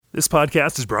This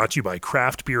podcast is brought to you by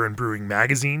Craft Beer and Brewing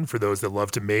Magazine for those that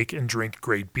love to make and drink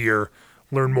great beer.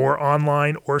 Learn more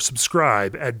online or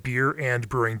subscribe at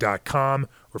beerandbrewing.com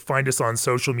or find us on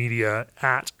social media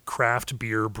at Craft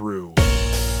Beer Brew.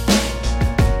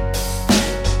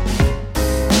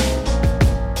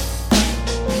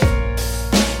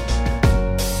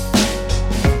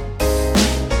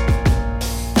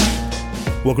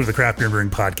 Welcome to the Craft Beer and Brewing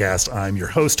Podcast. I'm your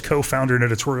host, co-founder, and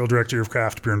editorial director of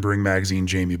Craft Beer and Brewing Magazine,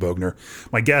 Jamie Bogner.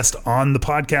 My guest on the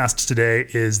podcast today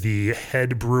is the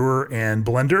head brewer and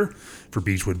blender for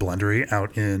Beechwood Blendery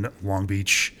out in Long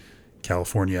Beach,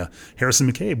 California.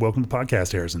 Harrison McCabe, welcome to the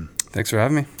podcast, Harrison. Thanks for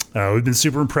having me. We've been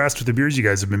super impressed with the beers you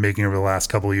guys have been making over the last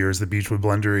couple of years, the Beechwood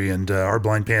Blendery, and our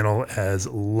blind panel has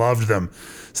loved them.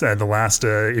 So in the last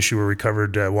issue where we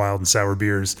covered wild and sour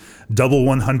beers, double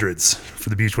 100s for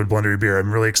the Beechwood Blendery beer.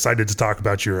 I'm really excited to talk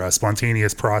about your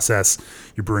spontaneous process,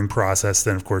 your brewing process,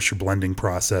 then of course your blending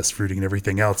process, fruiting and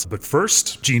everything else. But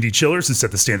first, G&D Chillers has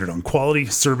set the standard on quality,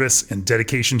 service, and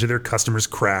dedication to their customers'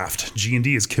 craft.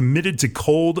 G&D is committed to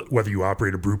cold, whether you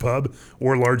operate a brew pub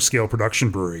or large-scale production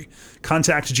brewery.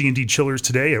 Contact G&D Chillers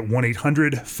today at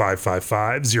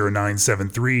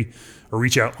 1-800-555-0973 or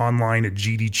reach out online at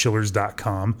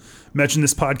gdchillers.com. Mention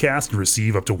this podcast and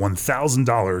receive up to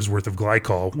 $1,000 worth of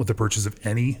glycol with the purchase of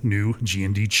any new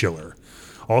G&D chiller.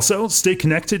 Also, stay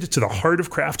connected to the heart of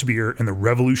craft beer and the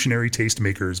revolutionary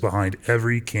tastemakers behind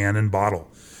every can and bottle.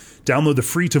 Download the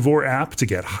free Tavour app to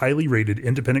get highly rated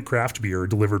independent craft beer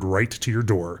delivered right to your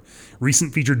door.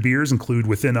 Recent featured beers include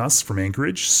Within Us from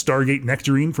Anchorage, Stargate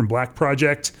Nectarine from Black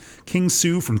Project, King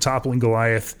Sue from Toppling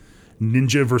Goliath,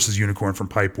 Ninja vs. Unicorn from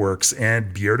Pipeworks,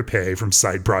 and Bière de Paix from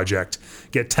Side Project.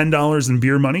 Get $10 in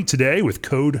beer money today with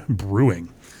code BREWING.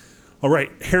 All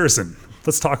right, Harrison,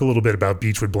 let's talk a little bit about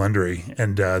Beechwood Blendery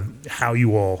and how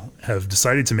you all have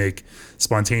decided to make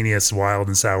spontaneous wild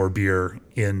and sour beer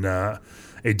in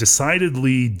a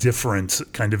decidedly different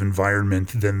kind of environment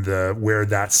than where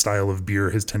that style of beer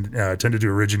has tended to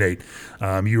originate.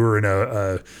 You were in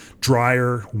a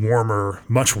drier, warmer,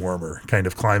 much warmer kind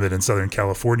of climate in Southern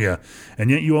California, and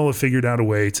yet you all have figured out a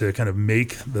way to kind of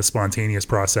make the spontaneous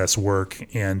process work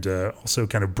and also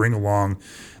kind of bring along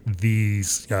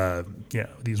these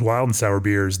wild and sour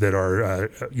beers that are,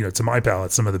 to my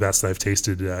palate, some of the best I've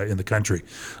tasted in the country.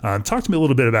 Talk to me a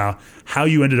little bit about how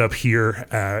you ended up here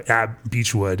at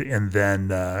Beechwood, and then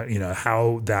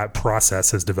how that process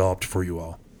has developed for you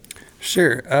all.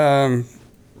 Sure.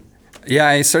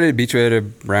 I started at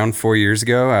Beechwood around 4 years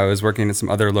ago. I was working at some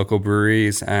other local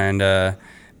breweries, and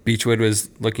Beechwood was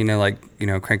looking to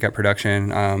crank up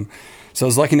production. So I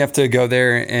was lucky enough to go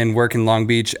there and work in Long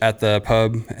Beach at the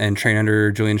pub and train under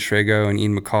Julian Strego and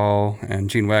Ian McCall and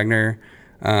Gene Wagner.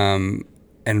 And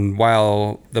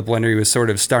while the blendery was sort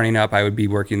of starting up, I would be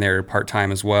working there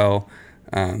part-time as well.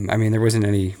 There wasn't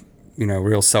any,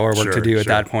 real cellar work to do at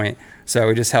that point. So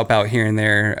we just help out here and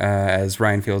there as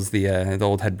Ryan Fields, the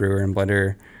old head brewer and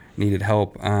blender, needed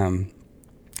help.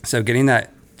 So getting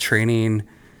that training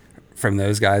from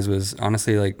those guys was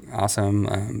honestly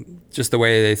awesome. Just the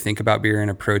way they think about beer and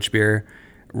approach beer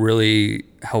really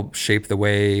helped shape the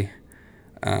way,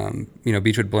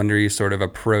 Beechwood Blendery sort of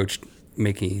approached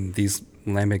making these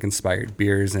lambic inspired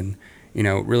beers and,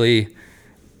 really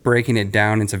breaking it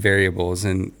down into variables.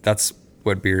 And that's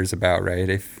what beer is about, right?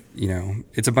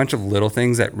 It's a bunch of little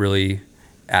things that really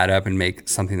add up and make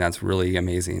something that's really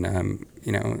amazing.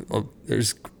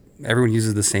 Everyone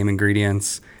uses the same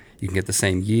ingredients. You can get the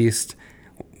same yeast.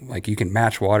 You can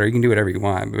match water, you can do whatever you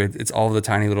want, but it's all the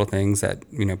tiny little things that,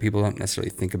 people don't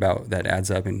necessarily think about that adds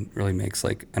up and really makes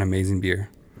an amazing beer.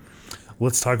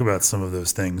 Let's talk about some of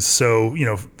those things. So,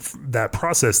 that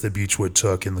process that Beechwood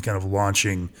took in the kind of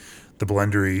launching the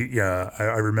blendery,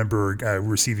 I remember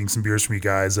receiving some beers from you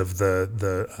guys of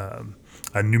the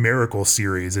numerical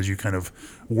series as you kind of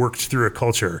worked through a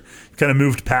culture. You kind of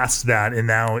moved past that, and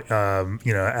now,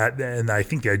 and I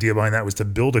think the idea behind that was to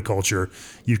build a culture.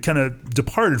 You've kind of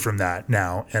departed from that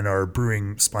now and are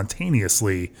brewing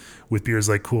spontaneously with beers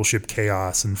like Cool Ship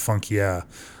Chaos and Funk Yeah.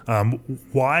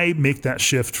 Why make that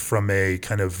shift from a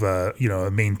kind of, a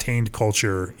maintained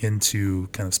culture into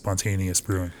kind of spontaneous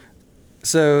brewing?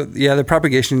 So the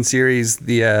propagation series,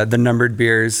 the numbered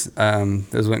beers,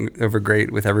 those went over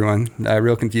great with everyone.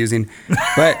 Real confusing,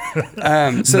 but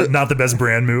so not the best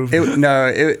brand move.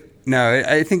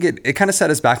 I think it kind of set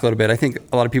us back a little bit. I think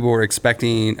a lot of people were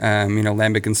expecting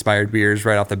lambic inspired beers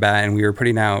right off the bat, and we were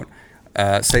putting out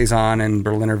Saison and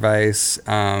Berliner Weiss,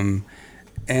 and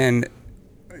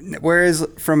whereas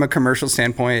from a commercial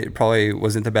standpoint, it probably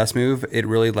wasn't the best move. It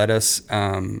really let us,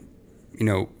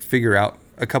 figure out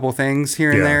a couple things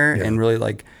here and there, and really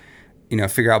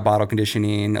figure out bottle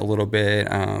conditioning a little bit,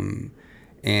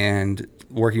 and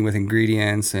working with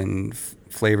ingredients and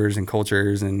flavors and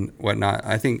cultures and whatnot.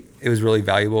 I think it was really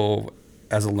valuable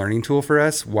as a learning tool for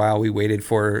us while we waited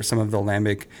for some of the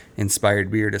lambic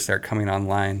inspired beer to start coming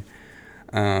online.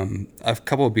 A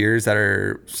couple of beers that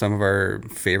are some of our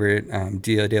favorite,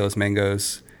 Dia de los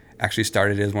Mangos, actually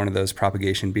started as one of those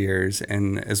propagation beers,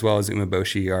 and as well as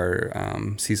Umeboshi,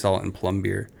 our sea salt and plum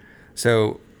beer.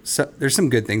 So there's some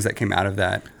good things that came out of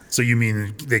that. So you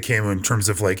mean they came in terms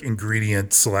of like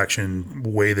ingredient selection,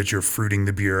 way that you're fruiting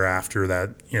the beer after that,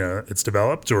 it's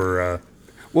developed, or?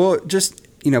 Well, just,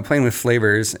 playing with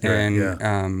flavors,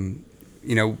 and,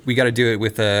 we got to do it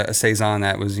with a Saison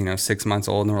that was, 6 months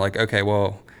old, and we're like, okay,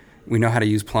 well, we know how to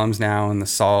use plums now, and the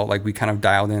salt, like we kind of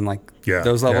dialed in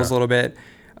those levels a little bit.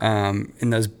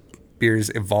 And those beers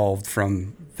evolved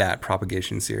from that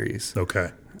propagation series. Okay.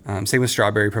 Same with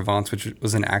Strawberry Provence, which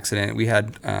was an accident. We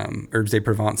had Herbes de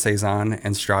Provence Saison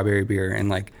and strawberry beer, and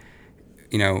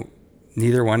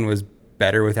neither one was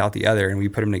better without the other. And we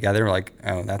put them together, like,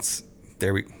 oh,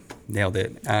 we nailed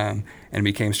it. And it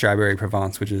became Strawberry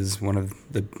Provence, which is one of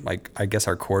the, I guess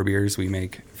our core beers we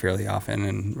make fairly often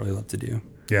and really love to do.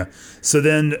 Yeah. So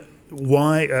then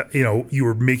why, you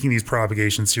were making these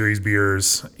propagation series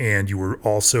beers, and you were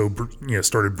also,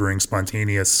 started brewing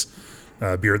spontaneous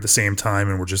beer at the same time,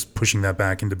 and we're just pushing that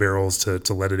back into barrels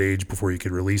to let it age before you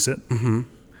could release it? Mm-hmm.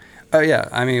 Oh, yeah.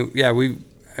 I mean, yeah, we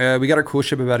got our cool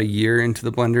ship about a year into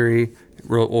the blendery.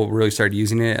 We'll really started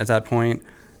using it at that point.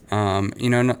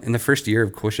 In the first year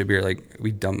of cool ship beer,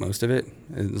 we dumped most of it.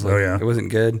 It was it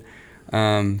wasn't good.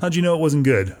 How'd you know it wasn't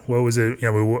good? What was it?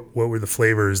 What were the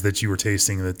flavors that you were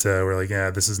tasting that were like,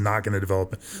 yeah, this is not going to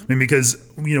develop? I mean, because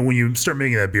when you start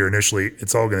making that beer initially,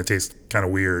 it's all going to taste kind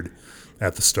of weird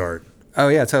at the start. Oh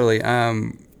yeah, totally. I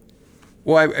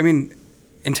mean,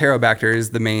 Enterobacter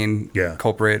is the main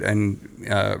culprit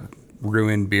and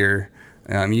ruined beer.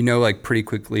 Pretty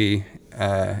quickly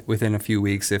within a few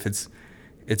weeks if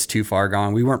it's too far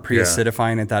gone. We weren't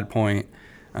pre-acidifying at that point.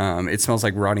 It smells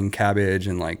like rotting cabbage,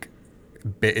 and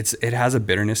it has a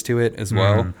bitterness to it as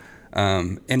well.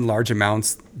 In large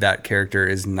amounts, that character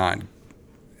is not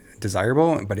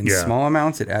desirable, but in small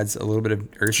amounts, it adds a little bit of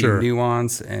earthy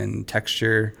nuance and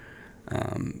texture.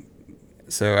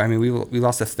 So I mean, we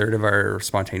lost a third of our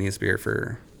spontaneous beer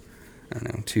for, I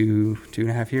don't know,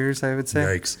 2.5 years, I would say.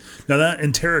 Yikes! Now that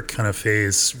enteric kind of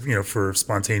phase, for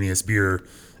spontaneous beer,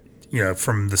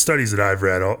 from the studies that I've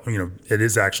read, it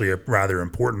is actually a rather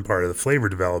important part of the flavor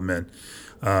development.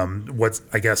 What's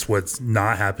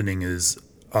not happening is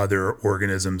other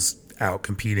organisms out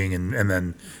competing and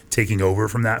then taking over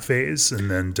from that phase,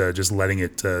 and then just letting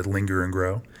it linger and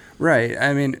grow. Right.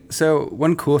 I mean, so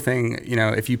one cool thing,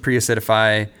 if you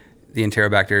pre-acidify, the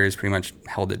Enterobacter is pretty much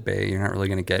held at bay. You're not really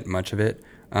going to get much of it.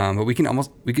 But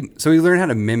so we learn how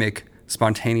to mimic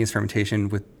spontaneous fermentation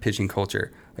with pitching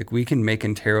culture. We can make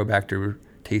Enterobacter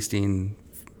tasting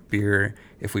beer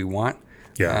if we want.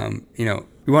 Yeah.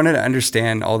 We wanted to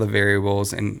understand all the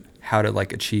variables and how to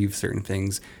achieve certain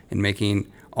things in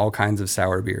making all kinds of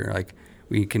sour beer.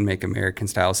 We can make American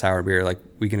style sour beer.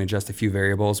 We can adjust a few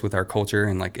variables with our culture,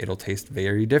 and it'll taste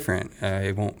very different.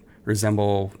 It won't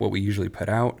resemble what we usually put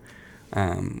out.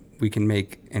 We can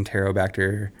make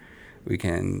Enterobacter. We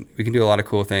can do a lot of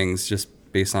cool things just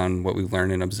based on what we've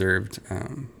learned and observed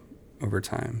over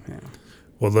time. Yeah.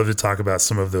 Well, I'd love to talk about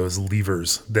some of those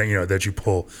levers that you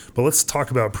pull, but let's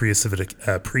talk about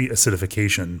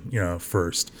pre-acidification,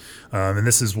 first. And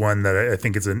this is one that I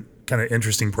think is a kind of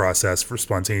interesting process for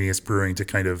spontaneous brewing to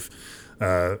kind of,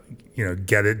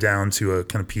 get it down to a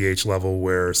kind of pH level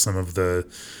where some of the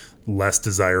less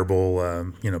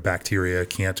desirable, bacteria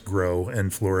can't grow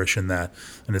and flourish in that.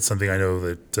 And it's something I know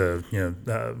that, the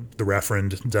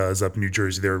Referend does up in New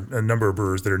Jersey. There are a number of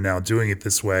brewers that are now doing it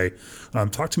this way.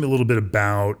 Talk to me a little bit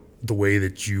about the way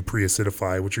that you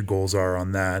pre-acidify, what your goals are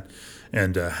on that,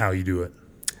 and how you do it.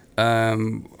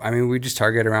 We just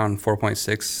target around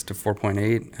 4.6 to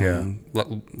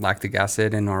 4.8 lactic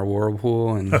acid in our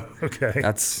whirlpool, and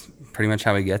that's pretty much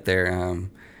how we get there.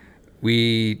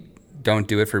 We don't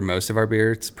do it for most of our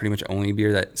beer. It's pretty much only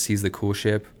beer that sees the cool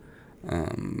ship.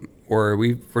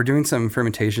 We're doing some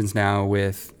fermentations now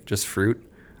with just fruit,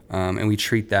 and we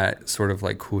treat that sort of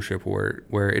like cool ship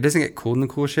where it doesn't get cooled in the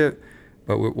cool ship,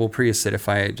 but we'll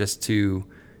pre-acidify it just to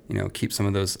keep some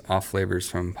of those off flavors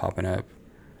from popping up.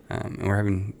 And we're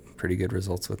having pretty good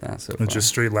results with that so far. Just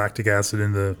straight lactic acid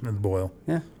in the boil.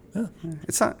 Yeah.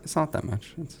 It's not that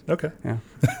much. Okay. Yeah.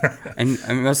 and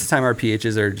most of the time our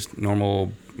pHs are just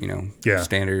normal,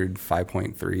 standard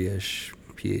 5.3-ish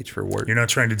pH for wort. You're not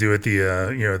trying to do it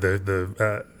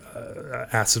the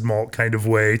acid malt kind of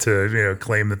way to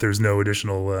claim that there's no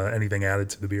additional anything added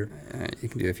to the beer? You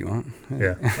can do it if you want.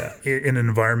 Yeah. In an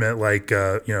environment like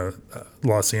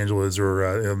Los Angeles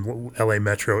or LA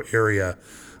metro area,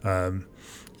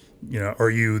 are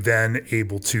you then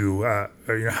able to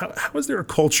how is there a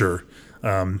culture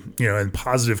and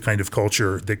positive kind of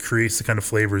culture that creates the kind of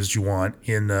flavors you want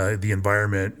in the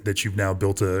environment that you've now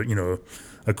built a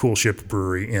Coolship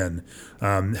brewery in?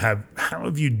 How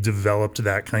have you developed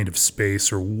that kind of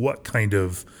space, or what kind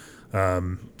of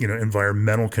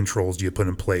environmental controls do you put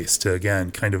in place to,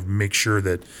 again, kind of make sure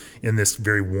that in this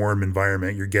very warm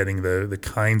environment you're getting the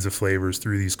kinds of flavors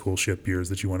through these Coolship beers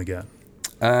that you want to get?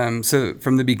 So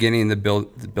from the beginning, the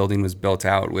building was built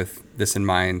out with this in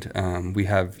mind. We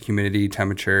have humidity,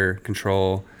 temperature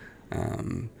control.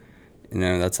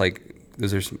 That's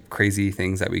those are some crazy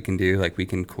things that we can do. Like we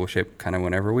can Coolship kind of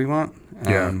whenever we want,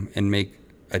 and make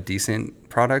a decent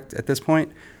product at this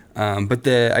point. But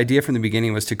the idea from the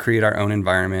beginning was to create our own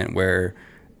environment where,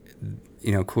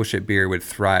 Coolship beer would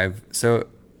thrive. So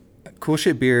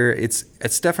Coolship beer, it's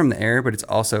stuff from the air, but it's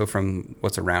also from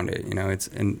what's around it. It's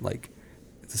in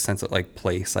it's a sense of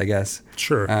place, I guess.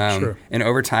 Sure. And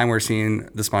over time, we're seeing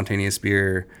the spontaneous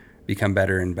beer become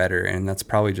better and better, and that's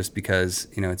probably just because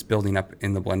it's building up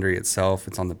in the blendery itself.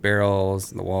 It's on the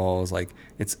barrels, the walls,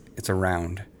 it's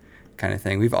around kind of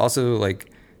thing. We've also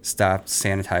stopped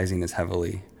sanitizing as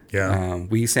heavily. Yeah.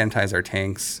 We sanitize our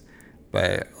tanks,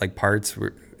 but parts,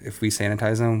 if we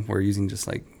sanitize them, we're using just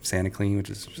SaniClean, which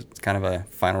is just kind of a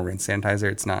final rinse sanitizer.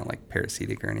 It's not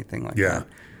parasitic or anything like that.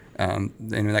 And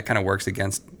that kind of works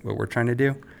against what we're trying to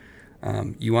do.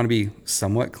 You want to be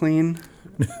somewhat clean,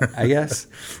 I guess.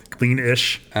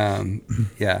 Clean-ish.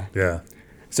 Yeah. Yeah.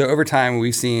 So over time,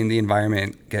 we've seen the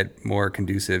environment get more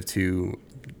conducive to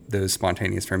those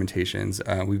spontaneous fermentations.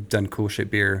 We've done Coolship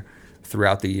beer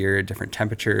throughout the year at different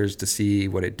temperatures to see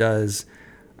what it does.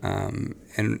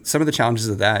 And some of the challenges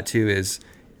of that too is,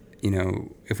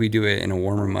 if we do it in a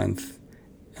warmer month,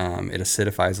 it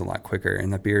acidifies a lot quicker,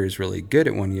 and the beer is really good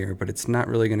at 1 year, but it's not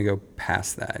really going to go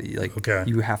past that.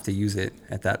 You have to use it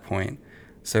at that point.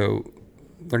 So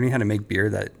learning how to make beer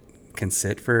that can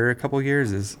sit for a couple of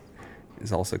years is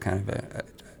also kind of a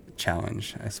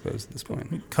challenge, I suppose, at this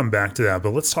point. Come back to that,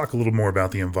 but let's talk a little more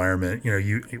about the environment.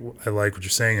 I like what you're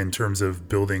saying in terms of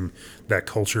building that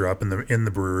culture up in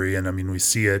the brewery, and I mean we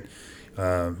see it.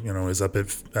 Is up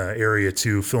at Area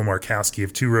 2. Phil Markowski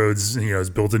of Two Roads, has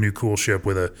built a new Coolship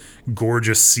with a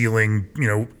gorgeous ceiling,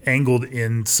 angled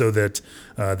in so that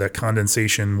that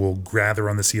condensation will gather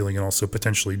on the ceiling and also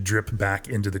potentially drip back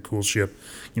into the Coolship,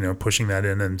 pushing that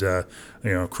in. And,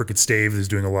 Crooked Stave is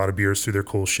doing a lot of beers through their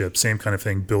Coolship. Same kind of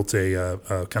thing, built a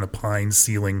kind of pine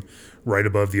ceiling right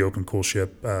above the open Coolship.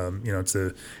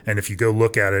 And if you go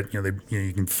look at it,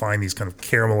 you can find these kind of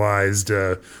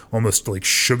caramelized, almost like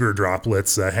sugar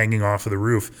droplets hanging off of the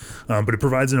roof. But it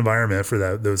provides an environment for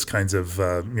those kinds of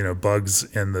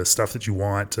bugs and the stuff that you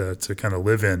want to kind of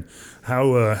live in.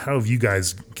 How have you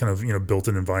guys kind of built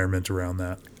an environment around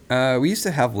that? We used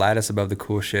to have lattice above the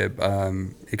Coolship.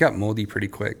 It got moldy pretty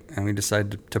quick, and we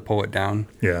decided to pull it down.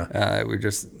 Yeah.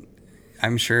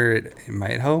 I'm sure it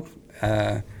might help.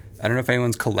 I don't know if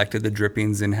anyone's collected the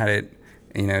drippings and had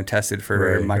it, tested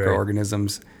for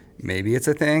microorganisms. Right. Maybe it's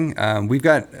a thing. We've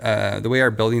got the way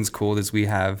our building's cooled is we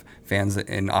have fans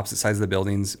in opposite sides of the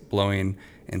buildings blowing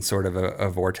in sort of a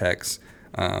vortex.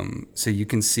 So you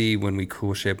can see when we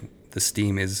Coolship, the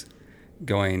steam is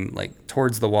going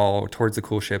towards the wall, towards the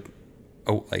Coolship,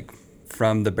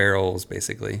 from the barrels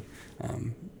basically.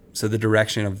 So the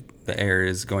direction of the air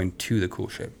is going to the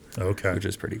Coolship. Okay. Which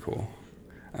is pretty cool.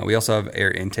 We also have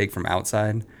air intake from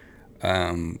outside.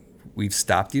 We've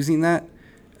stopped using that.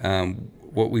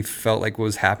 What we felt like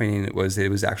was happening was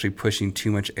it was actually pushing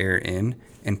too much air in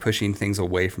and pushing things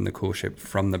away from the Coolship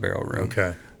from the barrel room.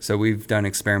 Okay. So we've done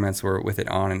experiments with it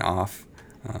on and off,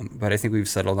 but I think we've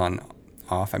settled on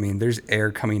off. I mean, there's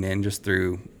air coming in just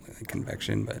through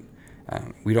convection, but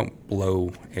we don't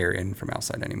blow air in from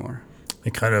outside anymore.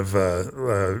 It kind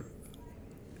of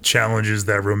challenges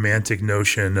that romantic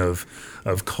notion of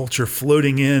culture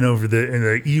floating in over in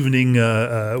the evening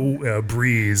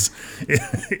breeze into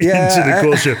the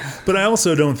Coolship. But I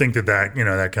also don't think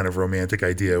that kind of romantic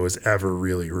idea was ever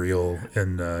really real,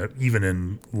 and even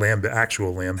in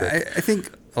actual lambic. I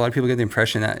think a lot of people get the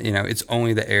impression that it's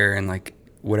only the air and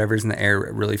whatever's in the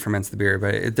air really ferments the beer,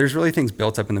 but there's really things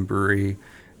built up in the brewery,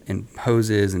 in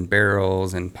hoses and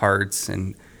barrels and parts,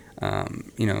 and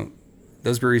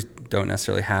those breweries don't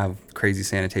necessarily have crazy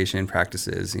sanitation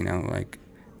practices,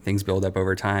 things build up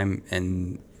over time,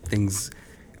 and things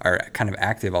are kind of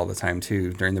active all the time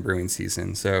too during the brewing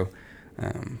season. So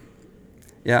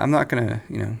Yeah, I'm not gonna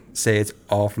say it's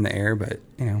all from the air, but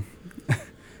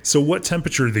So, what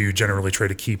temperature do you generally try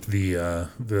to keep the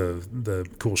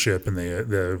coolship and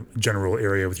the general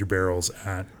area with your barrels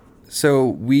at? So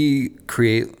we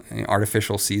create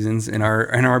artificial seasons in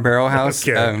our barrel house.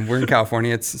 Okay. We're in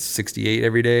California. It's 68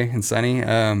 every day and sunny.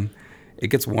 It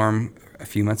gets warm a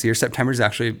few months a year. September is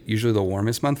actually usually the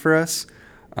warmest month for us.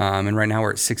 And right now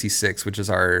we're at 66, which is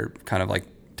our kind of like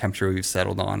temperature we've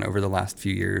settled on over the last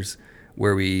few years,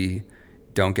 where we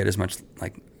don't get as much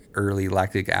like early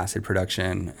lactic acid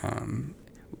production,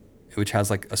 which has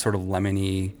like a sort of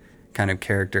lemony kind of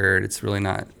character. It's really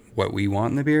not what we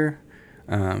want in the beer.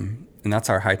 And that's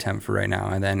our high temp for right now.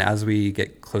 And then as we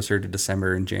get closer to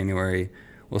December and January,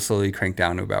 we'll slowly crank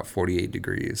down to about 48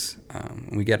 degrees.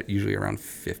 And we get usually around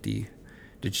 50,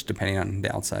 just depending on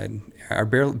the outside. Our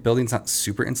building's not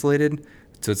super insulated,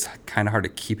 so it's kind of hard to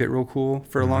keep it real cool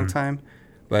for a long time.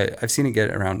 But I've seen it get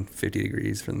around 50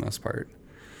 degrees for the most part.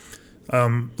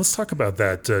 Let's talk about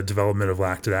that development of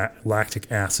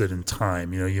lactic acid in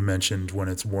time. You mentioned when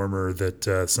it's warmer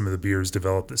that some of the beers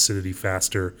develop acidity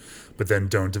faster, but then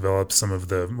don't develop some of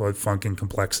the funk and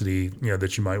complexity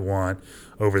that you might want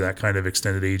over that kind of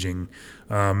extended aging.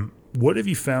 What have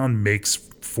you found makes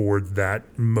for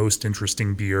that most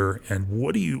interesting beer, and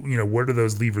what are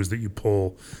those levers that you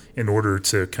pull in order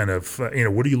to kind of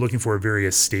what are you looking for at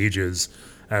various stages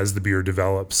as the beer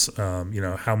develops?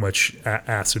 How much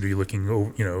acid are you looking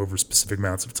over specific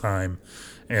amounts of time,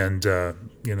 and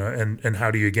and how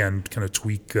do you again kind of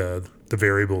tweak the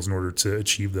variables in order to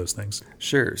achieve those things?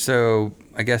 Sure. So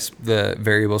I guess the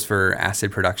variables for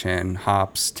acid production,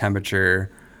 hops,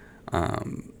 temperature,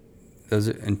 those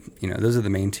are the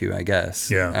main two, I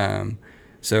guess. Yeah.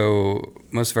 So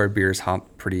most of our beers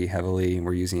hop pretty heavily.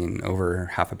 We're using over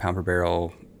half a pound per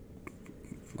barrel,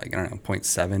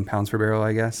 0.7 pounds per barrel,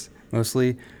 I guess,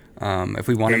 mostly. If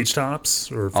we want aged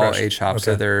hops or all fresh? aged hops,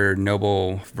 Okay. so they're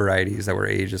noble varieties that were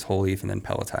aged as whole leaf and then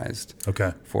pelletized.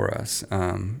 Okay. For us.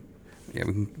 We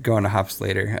can go on to hops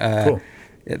later. Cool.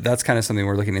 That's kind of something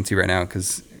we're looking into right now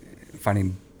because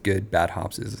finding good bad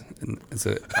hops is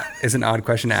an odd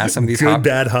question to ask some of these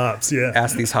bad hops. Yeah.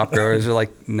 ask these hop growers. They're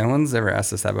like, no one's ever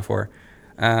asked us that before.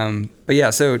 But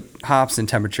yeah, so hops and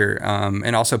temperature,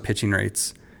 and also pitching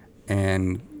rates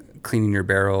and cleaning your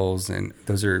barrels, and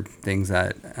those are things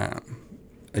that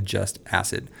adjust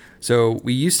acid. So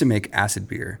we used to make acid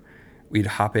beer. We'd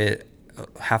hop it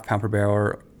half pound per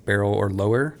barrel or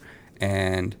lower,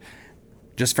 and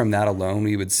just from that alone,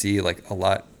 we would see like a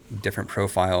lot different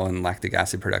profile in lactic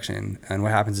acid production. And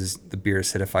what happens is the beer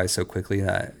acidifies so quickly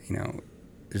that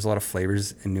there's a lot of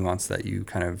flavors and nuance that you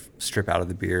kind of strip out of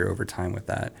the beer over time with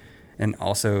that. And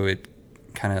also it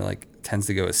kind of like tends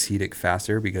to go acetic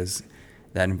faster because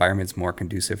that environment's more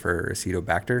conducive for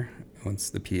acetobacter once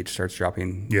the pH starts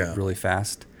dropping really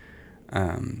fast.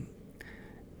 And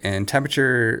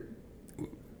temperature,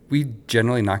 we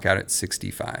generally knock out at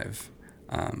 65.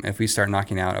 If we start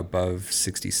knocking out above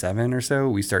 67 or so,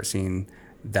 we start seeing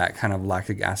that kind of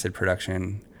lactic acid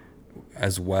production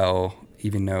as well,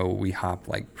 even though we hop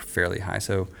like fairly high.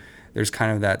 So there's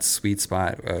kind of that sweet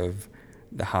spot of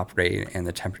the hop rate and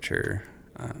the temperature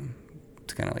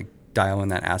to kind of like dial in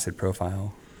that acid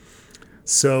profile.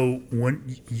 So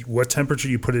what temperature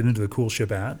you put it into the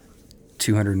coolship at?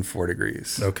 204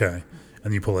 degrees. Okay.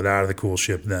 And you pull it out of the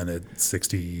coolship then at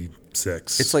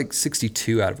 66. It's like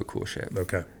 62 out of a coolship.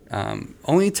 Okay.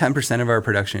 Only 10% of our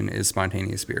production is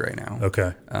spontaneous beer right now.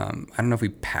 Okay. I don't know if we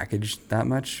package that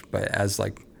much, but as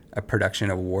like a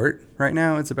production of wort right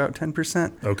now, it's about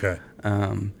 10%. Okay.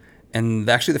 And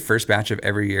actually the first batch of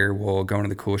every year we'll go into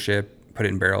the coolship, put it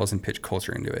in barrels, and pitch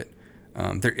culture into it.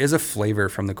 There is a flavor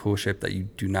from the coolship that you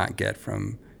do not get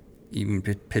from even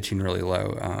pitching really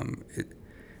low.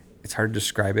 It's hard to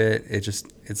describe it.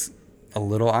 It's a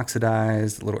little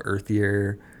oxidized, a little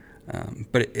earthier,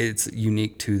 but it's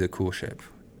unique to the coolship.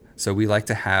 So we like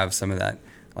to have some of that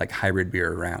like hybrid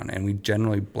beer around, and we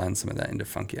generally blend some of that into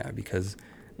Funkia because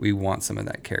we want some of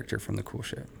that character from the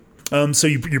coolship. So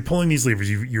you're pulling these levers.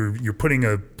 You're putting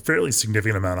a fairly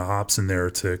significant amount of hops in there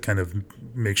to kind of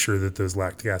make sure that those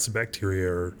lactic acid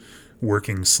bacteria are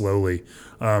working slowly.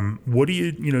 What do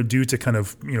you do to kind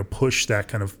of push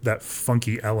that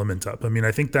funky element up? I mean,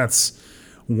 I think that's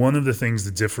one of the things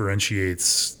that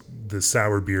differentiates the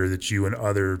sour beer that you and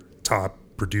other top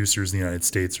producers in the United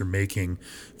States are making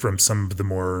from some of the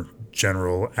more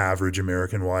general average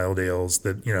American wild ales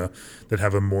that, that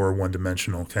have a more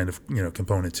one-dimensional kind of,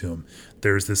 component to them.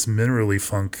 There's this minerally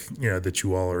funk, that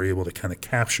you all are able to kind of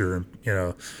capture,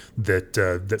 that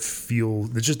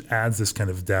just adds this kind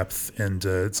of depth. And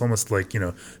it's almost like,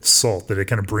 salt, that it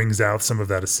kind of brings out some of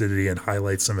that acidity and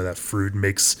highlights some of that fruit,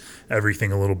 makes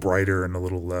everything a little brighter and a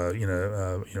little,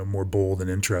 more bold and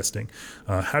interesting.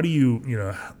 How do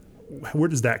you, where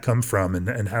does that come from,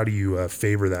 and how do you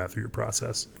favor that through your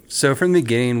process? So from the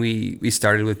beginning, we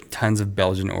started with tons of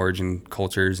Belgian origin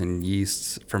cultures and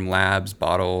yeasts from labs,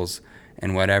 bottles,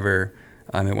 and whatever.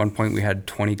 At one point, we had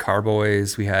 20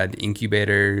 carboys, we had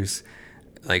incubators.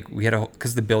 Like we had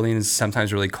because the building is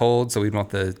sometimes really cold, so we'd want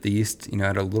the yeast,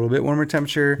 at a little bit warmer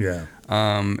temperature. Yeah.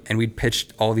 And we'd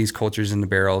pitched all these cultures into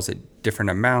barrels at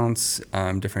different amounts,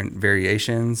 different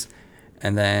variations.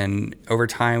 And then over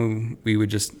time, we would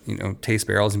just, taste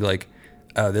barrels and be like,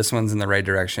 oh, this one's in the right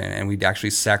direction. And we'd actually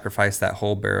sacrifice that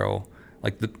whole barrel,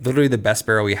 like literally the best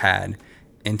barrel we had,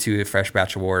 into a fresh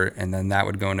batch of wort. And then that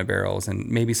would go into barrels. And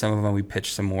maybe some of them we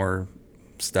pitch some more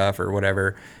stuff or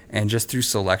whatever. And just through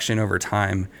selection over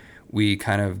time, we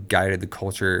kind of guided the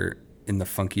culture in the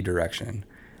funky direction.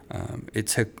 It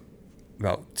took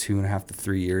about 2.5 to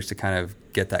 3 years to kind of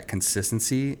get that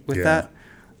consistency with that.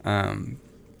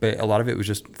 But a lot of it was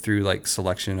just through like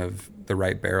selection of the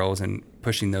right barrels and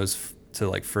pushing those to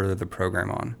like further the program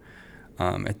on.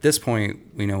 At this point,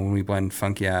 when we blend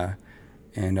Funk Yeah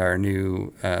and our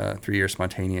new 3-year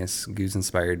spontaneous goose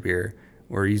inspired beer,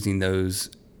 we're using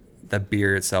the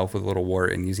beer itself with a little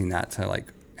wort and using that to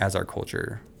like as our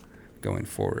culture going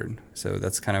forward. So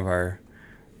that's kind of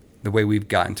the way we've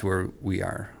gotten to where we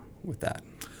are with that.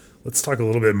 Let's talk a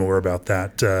little bit more about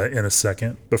that in a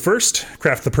second. But first,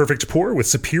 craft the perfect pour with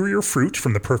superior fruit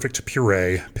from the Perfect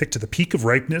Puree. Picked at the peak of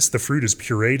ripeness, the fruit is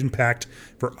pureed and packed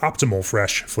for optimal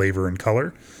fresh flavor and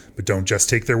color. But don't just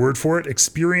take their word for it.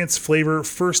 Experience flavor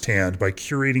firsthand by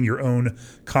curating your own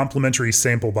complimentary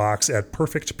sample box at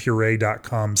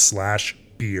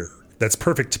perfectpuree.com/beer. That's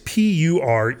perfect,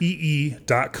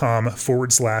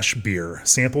 PUREE.com/beer.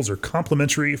 Samples are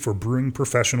complimentary for brewing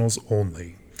professionals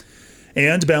only.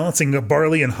 And balancing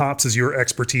barley and hops is your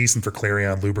expertise, and for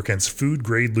Clarion Lubricants,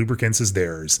 food-grade lubricants is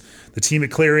theirs. The team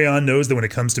at Clarion knows that when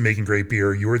it comes to making great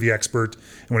beer, you're the expert,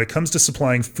 and when it comes to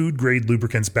supplying food-grade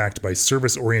lubricants backed by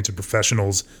service-oriented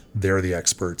professionals, they're the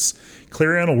experts.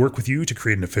 Clarion will work with you to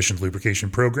create an efficient lubrication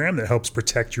program that helps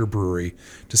protect your brewery.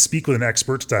 To speak with an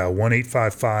expert, dial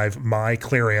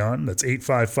 1-855-MY-CLARION, that's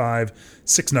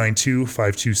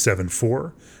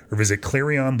 855-692-5274, or visit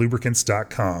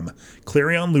ClarionLubricants.com.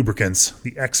 Clarion Lubricants,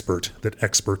 the expert that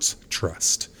experts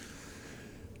trust.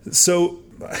 So,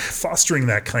 fostering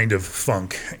that kind of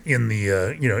funk in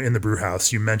the in the brew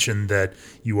house, you mentioned that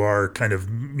you are kind of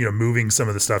moving some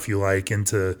of the stuff you like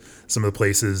into some of the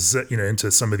places,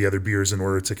 into some of the other beers in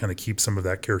order to kind of keep some of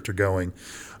that character going.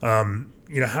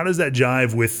 How does that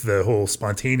jive with the whole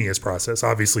spontaneous process?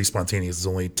 Obviously, spontaneous is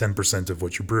only 10% of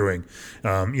what you're brewing,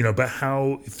 but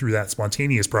how through that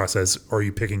spontaneous process are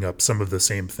you picking up some of the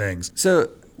same things? So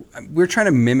we're trying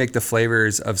to mimic the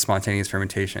flavors of spontaneous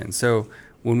fermentation. So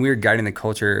when we were guiding the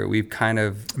culture, we've kind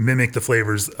of mimic the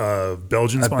flavors of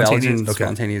Belgian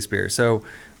spontaneous beer. So,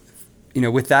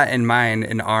 with that in mind,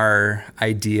 in our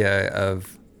idea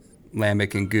of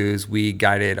lambic and goose, we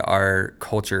guided our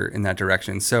culture in that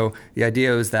direction. So the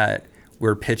idea was that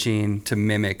we're pitching to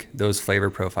mimic those flavor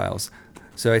profiles.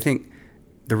 So I think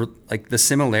the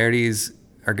similarities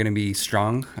are going to be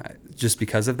strong just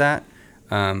because of that.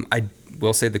 I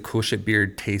will say the Cool Ship beer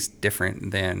tastes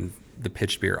different than the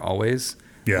pitched beer always.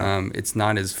 Yeah. It's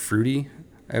not as fruity,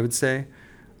 I would say.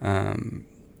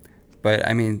 But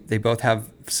I mean, they both have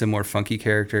similar funky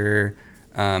character.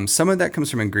 Some of that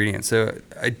comes from ingredients. So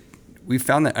we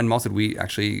found that unmalted wheat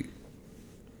actually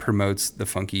promotes the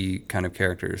funky kind of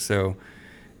character. So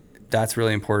that's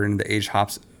really important. The aged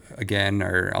hops, again,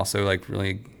 are also like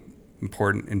really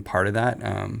important in part of that.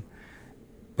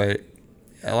 But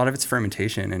a lot of it's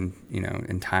fermentation and,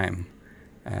 in time.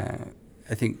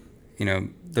 I think,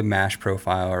 the mash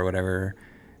profile or whatever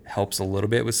helps a little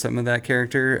bit with some of that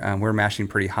character. We're mashing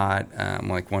pretty hot,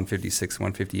 like 156,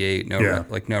 158,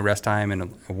 no rest time, and a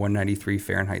 193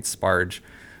 Fahrenheit sparge.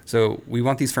 So we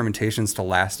want these fermentations to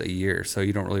last a year. So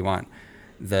you don't really want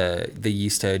the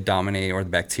yeast to dominate or the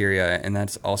bacteria. And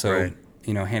that's also, right,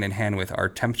 hand in hand with our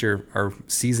temperature, our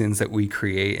seasons that we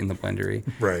create in the blendery.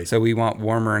 Right. So we want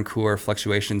warmer and cooler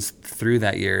fluctuations through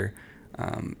that year.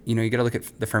 You got to look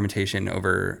at the fermentation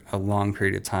over a long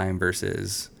period of time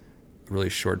versus a really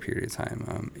short period of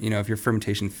time. If your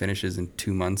fermentation finishes in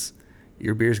 2 months,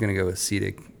 your beer is going to go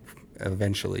acetic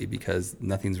eventually because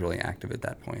nothing's really active at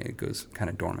that point. It goes kind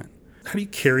of dormant. How do you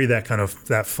carry that kind of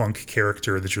that funk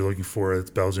character that you're looking for that's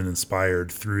Belgian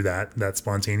inspired through that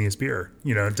spontaneous beer?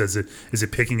 Is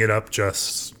it picking it up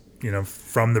just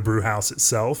from the brew house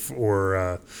itself,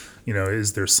 or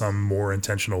is there some more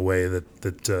intentional way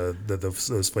that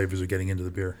those flavors are getting into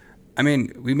the beer? I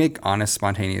mean, we make honest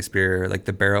spontaneous beer. Like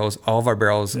the barrels, all of our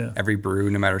barrels, every brew,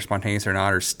 no matter spontaneous or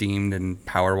not, are steamed and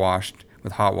power washed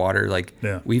with hot water. Like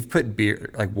we've put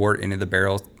beer like wort into the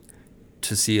barrels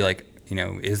to see like,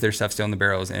 is there stuff still in the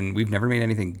barrels? And we've never made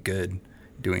anything good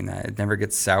doing that. It never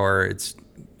gets sour.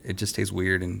 It just tastes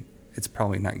weird, and it's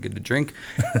probably not good to drink.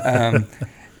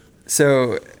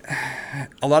 So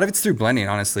a lot of it's through blending,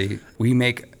 honestly. We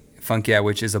make Funk Yeah,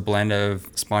 which is a blend of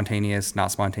spontaneous,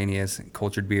 not spontaneous,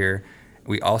 cultured beer.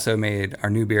 We also made our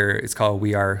new beer. It's called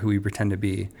We Are Who We Pretend to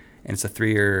Be, and it's a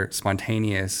 3-year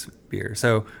spontaneous beer.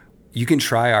 So you can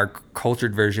try our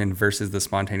cultured version versus the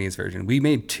spontaneous version. We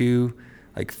made 2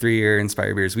 like 3-year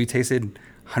inspired beers. We tasted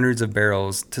hundreds of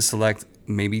barrels to select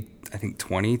maybe, I think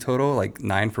 20 total, like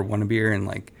 9 for one beer and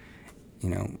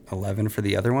 11 for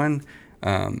the other one.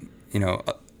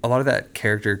 A lot of that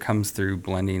character comes through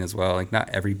blending as well. Like not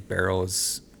every barrel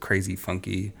is crazy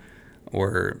funky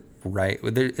or right.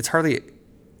 It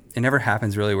never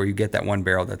happens really where you get that one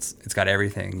barrel it's got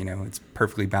everything, it's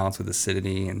perfectly balanced with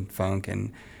acidity and funk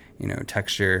and,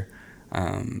 texture.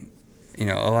 A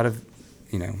lot of,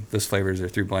 those flavors are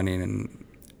through blending, and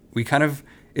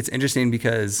it's interesting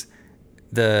because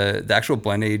the actual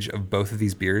blend age of both of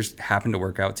these beers happen to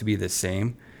work out to be the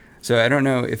same. So I don't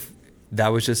know if that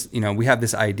was just, we have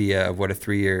this idea of what a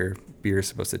 3-year beer is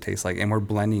supposed to taste like, and we're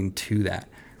blending to that.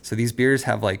 So these beers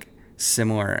have like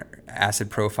similar acid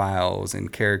profiles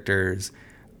and characters.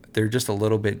 They're just a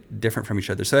little bit different from each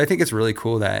other. So I think it's really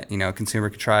cool that, a consumer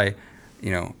could try,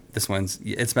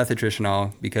 it's method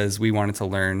traditional because we wanted to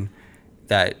learn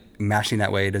that mashing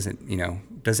that way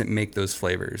doesn't make those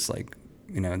flavors. Like,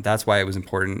 that's why it was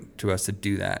important to us to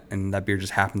do that. And that beer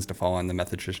just happens to fall on the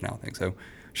method traditional thing. So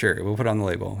sure, we'll put it on the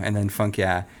label. And then Funk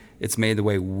Yeah, it's made the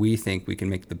way we think we can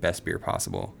make the best beer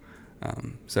possible.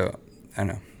 So I don't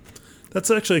know. That's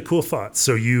actually a cool thought.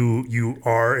 So you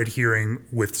are adhering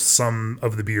with some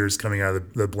of the beers coming out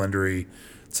of the blendery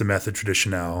to method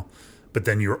traditional, but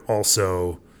then you're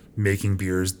also making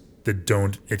beers that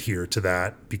don't adhere to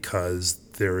that because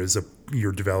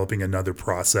you're developing another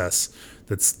process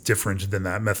that's different than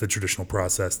that method traditional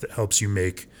process that helps you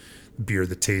make beer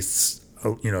that tastes a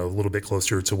little bit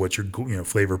closer to what your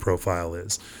flavor profile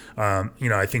is.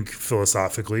 I think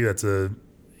philosophically that's a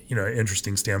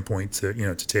interesting standpoint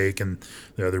to take, and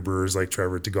the other brewers like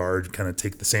Trevor Tegard kind of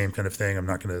take the same kind of thing. I'm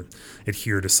not going to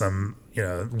adhere to some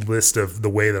list of the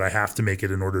way that I have to make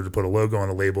it in order to put a logo on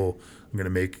a label. I'm going to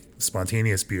make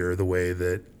spontaneous beer the way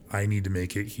that I need to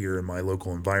make it here in my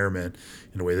local environment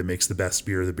in a way that makes the best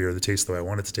beer, the beer that tastes the way I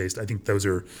want it to taste. I think those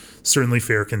are certainly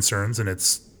fair concerns, and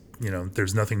it's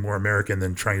there's nothing more American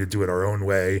than trying to do it our own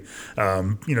way,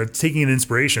 taking an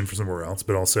inspiration from somewhere else,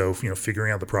 but also,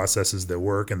 figuring out the processes that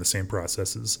work and the same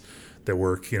processes that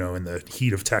work, in the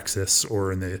heat of Texas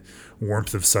or in the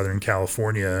warmth of Southern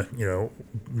California,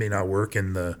 may not work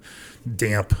in the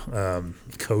damp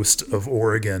coast of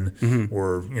Oregon, mm-hmm.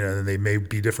 or, they may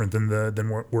be different than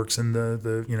what works in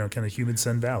the kind of humid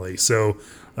Sun Valley. So,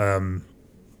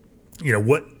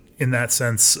 what in that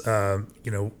sense,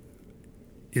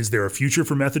 is there a future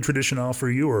for method traditional for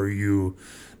you, or are you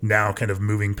now kind of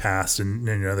moving past and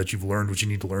that you've learned what you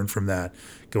need to learn from that,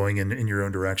 going in your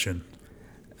own direction?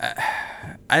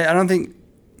 I don't think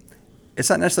it's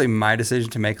not necessarily my decision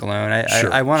to make alone.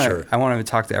 I want to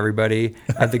talk to everybody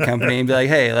at the company and be like,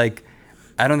 hey, like,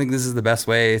 I don't think this is the best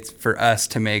way for us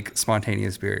to make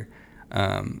spontaneous beer.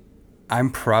 I'm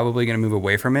probably going to move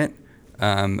away from it.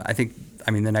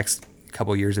 The next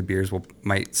couple of years of beers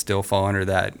might still fall under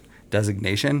that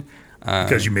designation.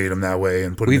 Because you made them that way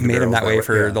and we've made them that way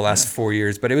for the last 4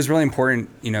 years. But it was really important,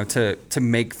 to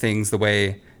make things the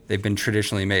way they've been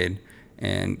traditionally made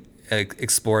and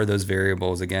explore those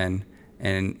variables again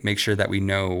and make sure that we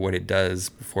know what it does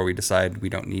before we decide we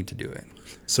don't need to do it.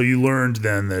 So you learned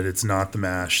then that it's not the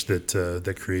mash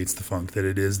that creates the funk, that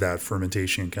it is that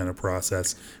fermentation kind of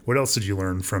process. What else did you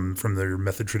learn from their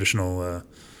method traditional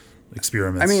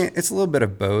experiments? I mean, it's a little bit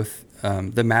of both.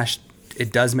 The mash,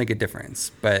 it does make a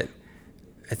difference, but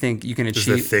I think you can achieve...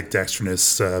 There's the thick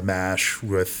dextrinous mash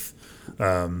with,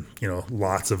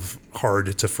 lots of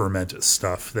hard to ferment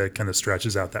stuff that kind of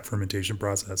stretches out that fermentation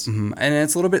process. Mm-hmm. And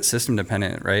it's a little bit system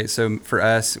dependent, right? So for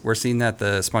us, we're seeing that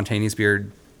the spontaneous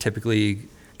beer typically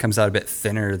comes out a bit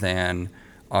thinner than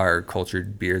our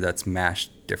cultured beer that's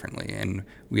mashed differently, and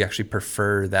we actually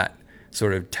prefer that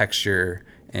sort of texture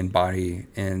and body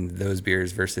in those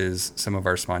beers versus some of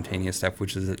our spontaneous stuff,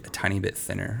 which is a tiny bit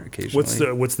thinner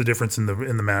occasionally. What's the difference in the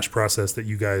mash process that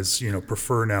you guys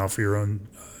prefer now for your own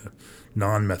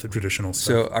non-method traditional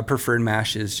stuff? So our preferred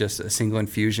mash is just a single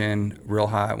infusion, real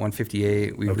hot,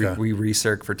 158. We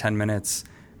recirc for 10 minutes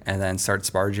and then start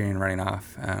sparging and running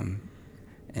off.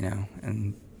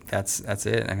 And that's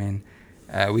it. I mean,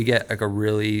 we get like a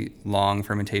really long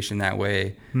fermentation that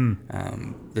way.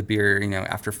 The beer,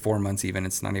 after 4 months even,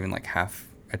 it's not even like half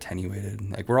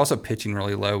attenuated. Like we're also pitching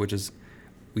really low, which is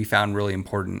we found really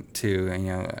important too.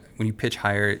 And, when you pitch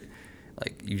higher,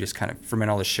 like you just kind of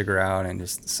ferment all the sugar out, and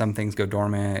just some things go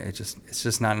dormant. It's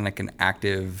just not like an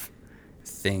active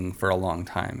thing for a long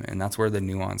time, and that's where the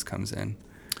nuance comes in.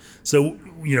 So,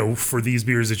 for these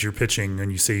beers that you're pitching,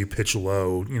 and you say you pitch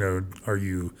low, are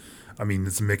you? I mean,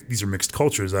 these are mixed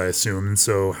cultures, I assume. And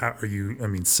so how are you,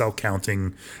 cell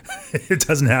counting, it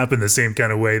doesn't happen the same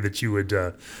kind of way that you would,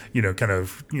 count in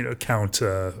a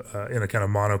kind of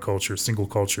monoculture, single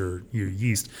culture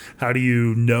yeast. How do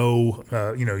you know,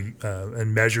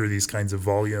 and measure these kinds of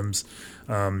volumes?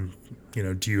 Do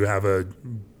you have a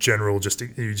general,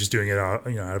 are you just doing it out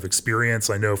of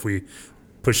experience? I know if we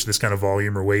push this kind of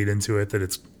volume or weight into it, that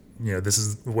it's, this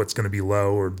is what's going to be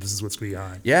low, or this is what's going to be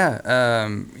high. Yeah.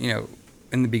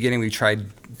 In the beginning we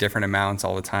tried different amounts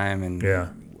all the time. And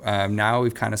now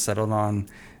we've kind of settled on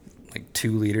like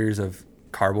 2 liters of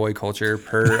carboy culture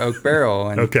per oak barrel.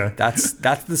 And that's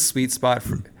the sweet spot.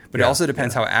 But it also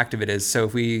depends how active it is. So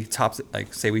if we topped it,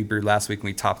 like say we brewed last week and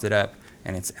we topped it up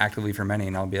and it's actively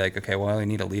fermenting, I'll be like, okay, well, I only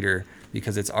need a liter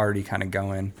because it's already kind of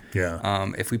going.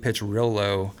 If we pitch real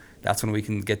low, that's when we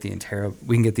can get the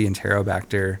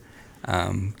Enterobacter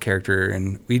character,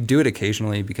 and we do it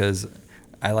occasionally because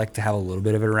I like to have a little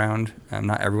bit of it around.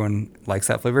 Not everyone likes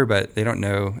that flavor, but they don't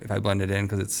know if I blend it in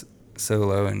because it's so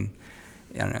low, and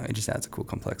I don't know, it just adds a cool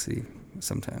complexity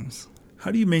sometimes. How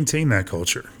do you maintain that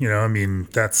culture?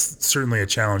 That's certainly a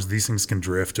challenge. These things can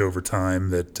drift over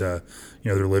time. That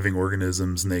they're living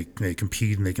organisms, and they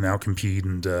compete, and they can outcompete,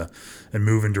 and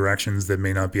move in directions that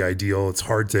may not be ideal. It's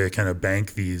hard to kind of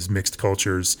bank these mixed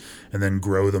cultures and then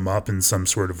grow them up in some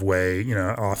sort of way,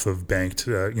 off of banked,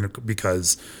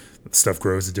 because stuff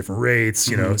grows at different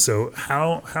rates. So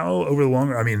how over the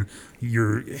long,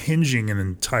 you're hinging an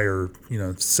entire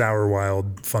sour,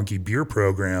 wild, funky beer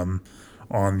program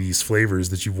on these flavors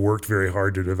that you've worked very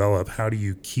hard to develop. How do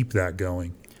you keep that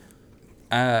going?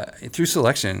 Through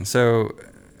selection. So,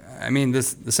 the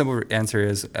simple answer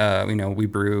is, we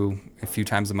brew a few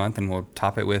times a month, and we'll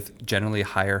top it with generally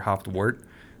higher hopped wort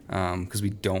because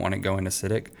we don't want it going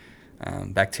acidic.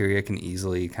 Bacteria can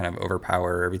easily kind of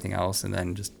overpower everything else, and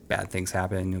then just bad things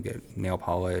happen. You'll get nail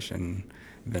polish and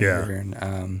vinegar.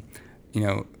 And,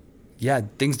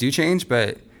 things do change,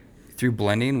 but through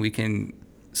blending, we can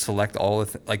select all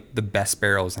of the best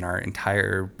barrels in our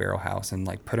entire barrel house and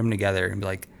put them together and be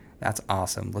like, that's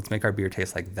awesome. Let's make our beer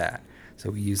taste like that. So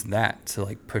we use that to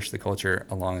push the culture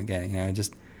along again.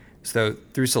 So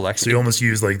through selection. So you almost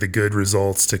use the good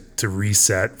results to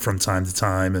reset from time to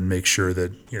time and make sure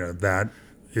that that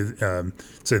is,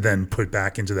 so then put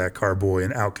back into that carboy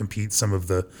and outcompete some of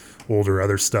the older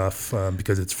other stuff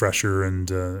because it's fresher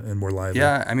and more lively.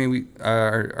 Yeah,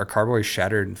 our carboy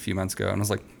shattered a few months ago, and I was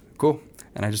like, cool.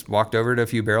 And I just walked over to a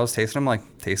few barrels, tasted them,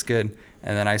 tastes good.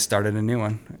 And then I started a new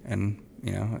one, and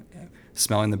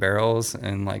smelling the barrels,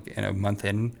 and in a month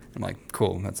in, I'm like,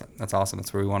 cool, that's awesome.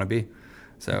 That's where we want to be.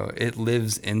 So it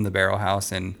lives in the barrel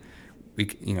house, and we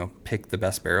pick the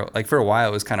best barrel. For a while,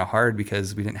 it was kind of hard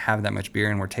because we didn't have that much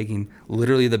beer, and we're taking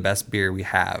literally the best beer we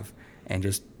have and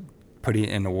just putting it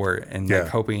in a wort and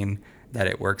hoping that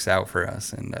it works out for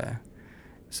us. And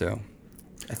so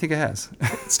I think it has.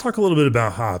 Let's talk a little bit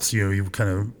about hops. You kind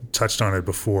of touched on it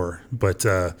before, but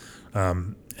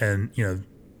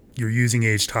you're using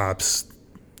aged hops,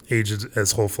 aged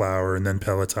as whole flower, and then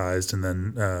pelletized, and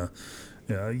then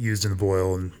used in the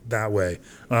boil, and that way.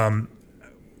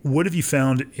 What have you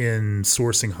found in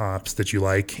sourcing hops that you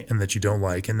like and that you don't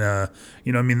like? And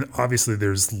obviously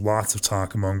there's lots of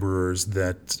talk among brewers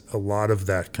that a lot of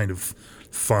that kind of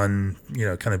fun,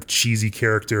 kind of cheesy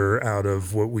character out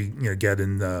of what we get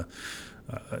in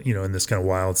in this kind of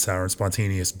wild, sour, and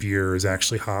spontaneous beer is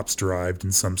actually hops derived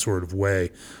in some sort of way.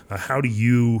 How do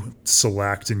you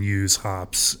select and use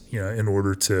hops, in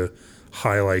order to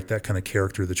highlight that kind of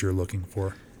character that you're looking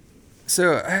for?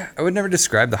 So I would never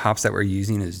describe the hops that we're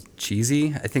using as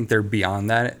cheesy. I think they're beyond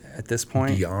that at this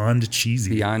point. Beyond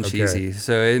cheesy. Beyond cheesy.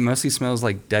 So it mostly smells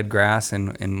like dead grass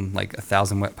and like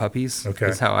 1,000 wet puppies. Okay.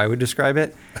 That's how I would describe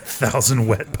it. 1,000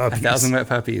 wet puppies. 1,000 wet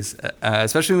puppies.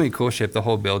 Especially when we cool ship the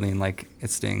whole building, like it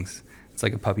stings. It's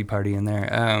like a puppy party in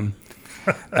there.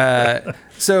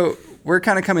 So we're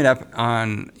kind of coming up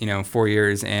on 4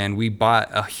 years, and we bought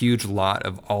a huge lot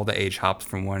of all the aged hops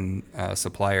from one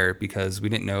supplier because we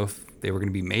didn't know if they were going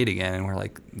to be made again, and we're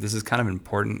like, this is kind of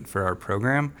important for our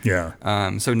program.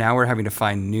 Yeah. So now we're having to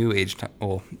find new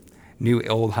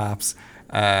old hops,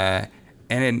 and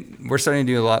we're starting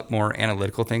to do a lot more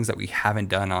analytical things that we haven't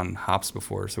done on hops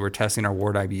before. So we're testing our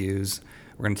wort IBUs.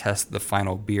 We're going to test the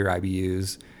final beer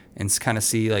IBUs and kind of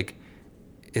see, like,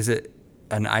 is it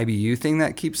an IBU thing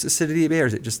that keeps acidity at bay, or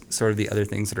is it just sort of the other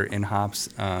things that are in hops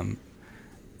from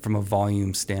a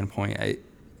volume standpoint?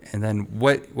 And then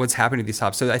what's happening to these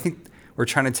hops? So I think we're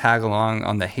trying to tag along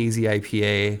on the hazy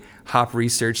IPA hop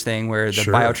research thing where the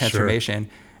biotransformation,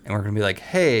 and we're going to be like,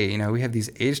 hey, we have these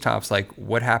aged hops. Like,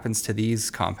 what happens to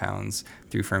these compounds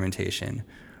through fermentation?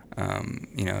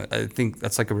 I think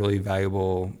that's like a really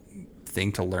valuable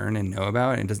thing to learn and know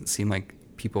about. And it doesn't seem like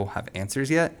people have answers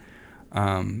yet.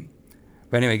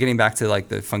 But anyway, getting back to like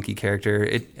the funky character,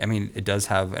 it does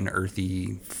have an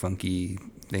earthy, funky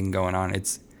thing going on.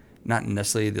 It's not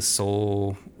necessarily the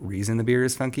sole reason the beer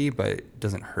is funky, but it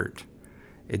doesn't hurt.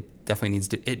 It definitely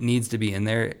needs to be in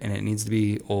there, and it needs to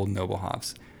be old noble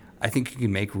hops. I think you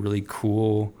can make really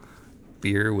cool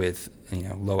beer with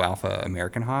low alpha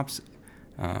American hops,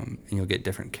 and you'll get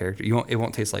different character. It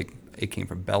won't taste like it came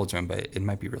from Belgium, but it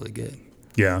might be really good.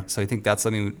 Yeah. So I think that's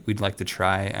something we'd like to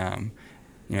try.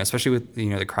 Especially with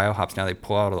the cryo hops now, they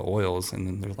pull out of the oils and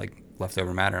then there's like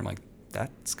leftover matter. I'm like,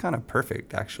 that's kind of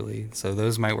perfect actually. So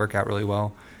those might work out really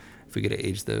well if we get to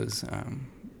age those.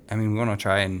 We want to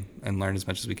try and learn as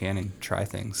much as we can and try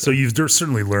things. So you've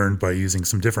certainly learned by using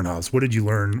some different hops. What did you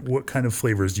learn? What kind of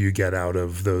flavors do you get out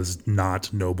of those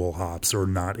not noble hops or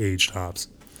not aged hops?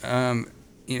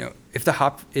 If the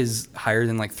hop is higher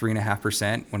than like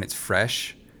 3.5% when it's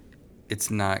fresh,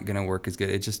 it's not going to work as good.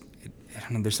 I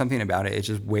don't know, there's something about it. It's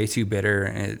just way too bitter,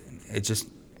 and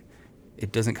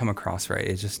it doesn't come across right.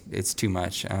 It's too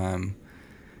much.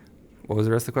 What was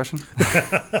the rest of the question?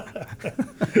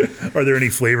 Are there any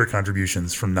flavor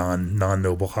contributions from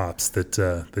non-noble hops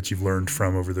that you've learned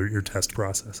from over your test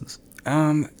processes?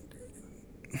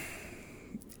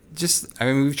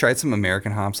 We've tried some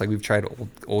American hops. Like we've tried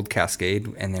old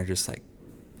Cascade, and they're just like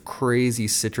crazy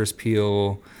citrus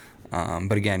peel.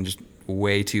 But again, just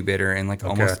way too bitter and like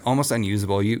almost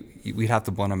unusable. We'd have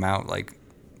to blend them out like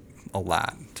a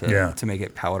lot to make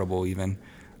it palatable even.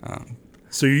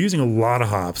 So you're using a lot of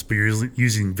hops, but you're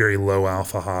using very low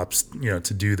alpha hops,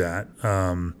 to do that.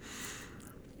 And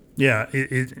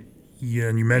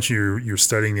you mentioned you're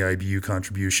studying the IBU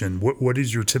contribution. What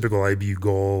is your typical IBU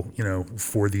goal,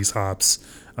 for these hops?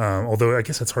 Although I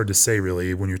guess that's hard to say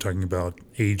really when you're talking about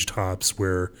aged hops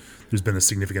where there's been a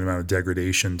significant amount of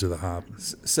degradation to the hop.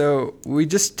 So we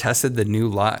just tested the new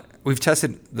lot. We've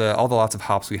tested all the lots of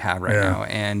hops we have right now,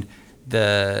 and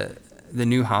the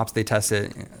new hops, they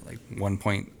tested like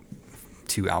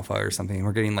 1.2 alpha or something.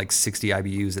 We're getting like 60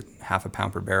 IBUs at half a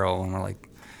pound per barrel, and we're like,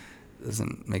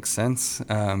 doesn't make sense.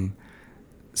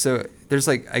 So there's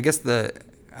like, I guess I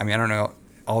don't know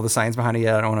all the science behind it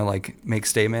yet. I don't want to like make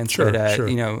statements, but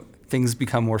things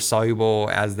become more soluble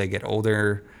as they get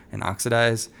older and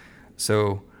oxidize.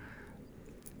 So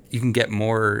you can get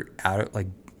more out, like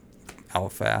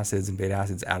alpha acids and beta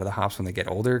acids out of the hops when they get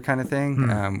older, kind of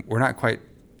thing. We're not quite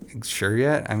sure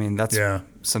yet. That's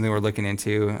something we're looking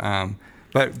into.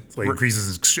 But it's like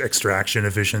increases extraction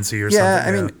efficiency or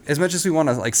something. Yeah, as much as we want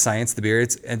to like science the beer,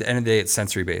 it's at the end of the day, it's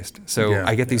sensory based. So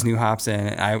I get these new hops in,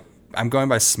 and I'm going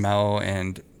by smell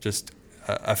and just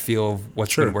a feel of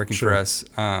what's been working for us.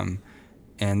 And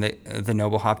the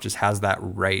noble hop just has that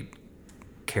right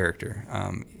character.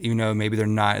 Even though maybe they're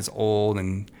not as old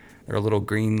and they're a little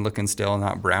green looking still,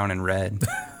 not brown and red.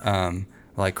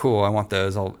 Like, cool, I want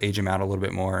those. I'll age them out a little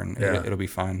bit more, and it'll be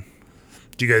fine.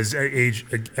 Do you guys age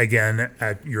again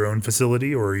at your own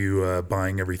facility, or are you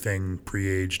buying everything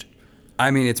pre-aged?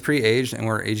 It's pre-aged, and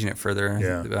we're aging it further.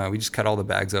 Yeah. We just cut all the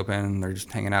bags open, and they're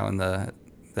just hanging out in the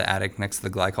attic next to the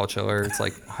glycol chiller. It's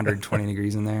like 120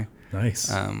 degrees in there. Nice.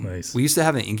 Nice. We used to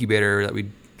have an incubator that we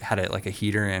had like a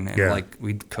heater in, and like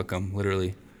we'd cook them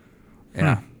literally.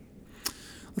 Yeah.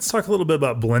 Let's talk a little bit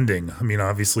about blending.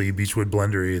 Obviously, Beechwood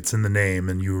Blendery, it's in the name,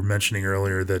 and you were mentioning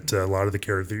earlier that a lot of the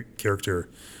character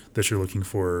that you're looking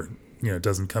for,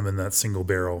 doesn't come in that single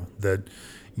barrel. That,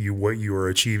 what you are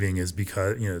achieving is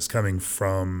because, it's coming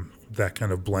from that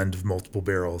kind of blend of multiple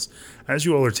barrels. As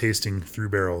you all are tasting through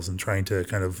barrels and trying to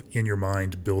kind of in your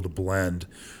mind build a blend,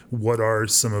 what are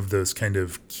some of those kind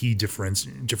of key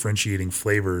differentiating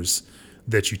flavors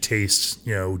that you taste?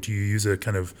 Do you use a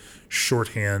kind of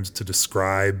shorthand to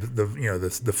describe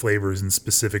the flavors in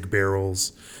specific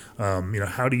barrels?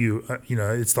 How do you,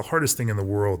 it's the hardest thing in the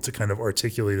world to kind of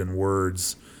articulate in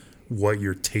words what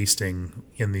you're tasting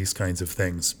in these kinds of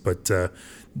things. But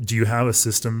do you have a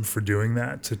system for doing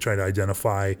that, to try to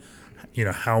identify,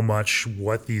 how much,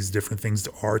 what these different things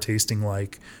are tasting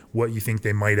like, what you think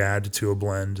they might add to a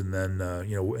blend, and then,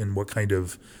 and what kind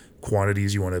of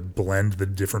quantities you want to blend the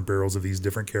different barrels of these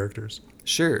different characters?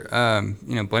 Sure.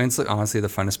 Blending's honestly the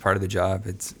funnest part of the job.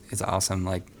 It's awesome.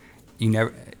 Like,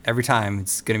 every time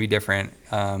it's going to be different.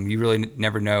 You really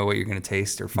never know what you're going to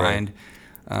taste or find.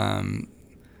 Right.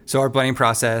 So our blending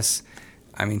process,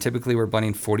 typically we're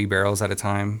blending 40 barrels at a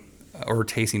time, or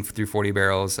tasting through 40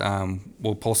 barrels.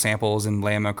 We'll pull samples and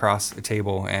lay them across a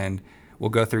table, and we'll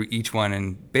go through each one,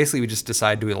 and basically we just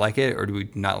decide, do we like it or do we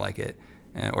not like it?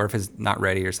 Or if it's not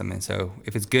ready or something. So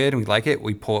if it's good and we like it,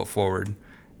 we pull it forward,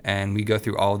 and we go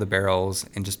through all of the barrels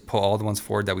and just pull all the ones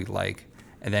forward that we like.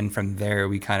 And then from there,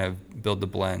 we kind of build the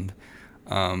blend.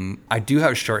 I do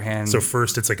have shorthand. So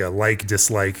first it's like a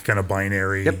like-dislike kind of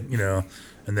binary, Yep.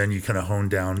 And then you kind of hone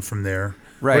down from there.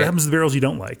 Right. What happens to the barrels you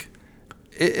don't like?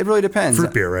 It really depends.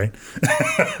 Fruit beer, right?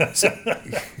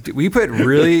 We put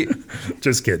really...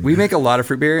 Just kidding. We make a lot of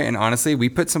fruit beer, and honestly, we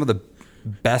put some of the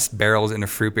best barrels into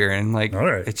fruit beer, and like, all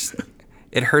right.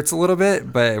 It hurts a little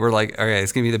bit, but we're like, okay,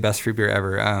 it's going to be the best fruit beer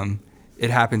ever. It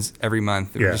happens every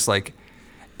month. We're just like...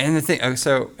 And the thing...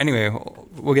 So anyway,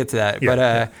 we'll get to that. Yeah.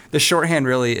 But the shorthand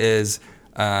really is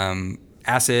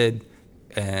acid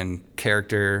and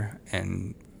character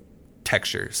and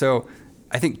texture. So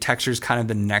I think texture is kind of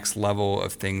the next level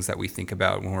of things that we think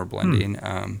about when we're blending.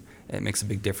 It makes a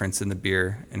big difference in the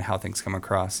beer and how things come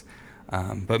across.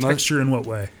 But texture in what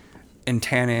way? In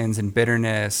tannins and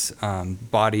bitterness,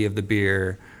 body of the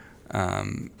beer.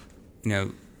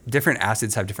 Different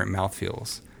acids have different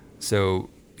mouthfeels. So,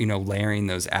 layering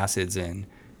those acids in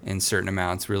certain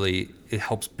amounts really, it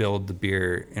helps build the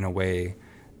beer in a way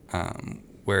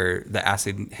where the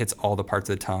acid hits all the parts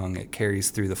of the tongue. It carries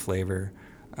through the flavor.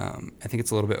 I think it's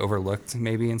a little bit overlooked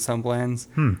maybe in some blends.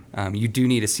 You do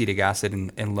need acetic acid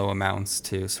in low amounts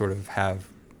to sort of have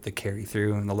the carry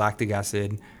through, and the lactic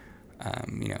acid,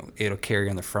 it'll carry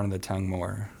on the front of the tongue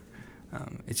more.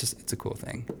 It's a cool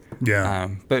thing. Yeah.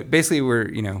 But basically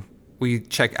we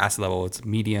check acid level. It's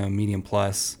medium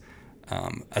plus,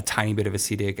 a tiny bit of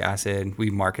acetic acid.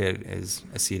 We mark it as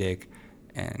acetic,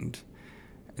 and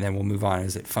then we'll move on.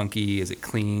 Is it funky? Is it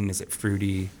clean? Is it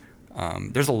fruity?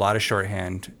 There's a lot of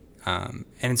shorthand, and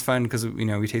it's fun because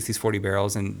we taste these 40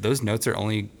 barrels, and those notes are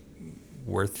only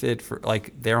worth it for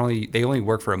they only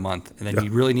work for a month, and then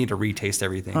you really need to retaste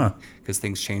everything because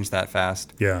things change that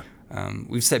fast. Yeah.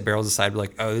 We've set barrels aside. We're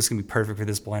like, oh, this is gonna be perfect for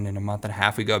this blend. In a month and a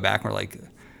half, we go back and we're like,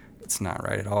 it's not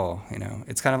right at all.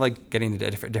 It's kind of like getting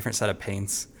a different set of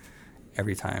paints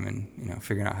every time, and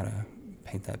figuring out how to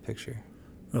paint that picture.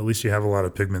 Well, at least you have a lot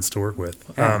of pigments to work with.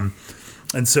 Yeah.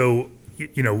 And so,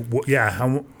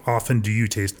 how often do you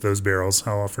taste those barrels?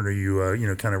 How often are you,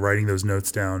 kind of writing those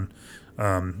notes down?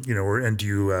 And do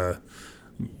you, are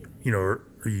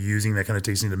you using that kind of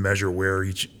tasting to measure where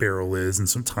each barrel is, and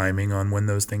some timing on when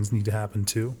those things need to happen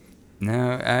too?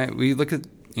 No, we look at,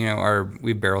 we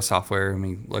have barrel software, and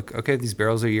we look, okay, these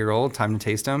barrels are a year old, time to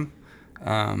taste them.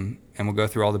 And we'll go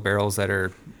through all the barrels that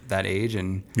are that age,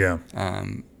 and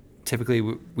typically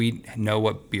we know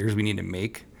what beers we need to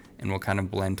make, and we'll kind of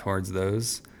blend towards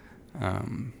those.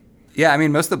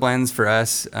 Most of the blends for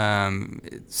us,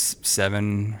 it's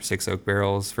 7 or 6 oak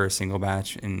barrels for a single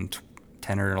batch, and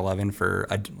 10 or 11 for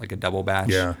a double batch.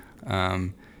 Yeah.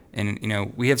 And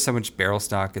we have so much barrel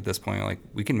stock at this point, like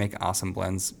we can make awesome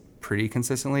blends pretty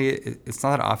consistently. It's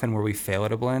not that often where we fail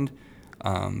at a blend,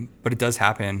 but it does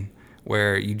happen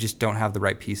where you just don't have the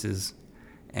right pieces,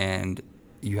 and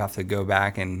you have to go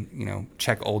back and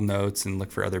check old notes and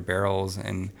look for other barrels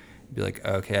and be like,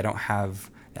 okay, I don't have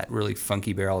that really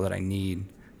funky barrel that I need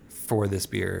for this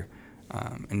beer,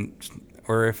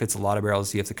 or if it's a lot of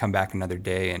barrels, you have to come back another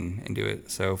day and do it.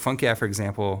 So Funky, for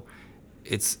example,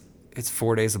 it's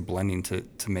 4 days of blending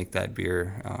to make that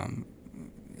beer.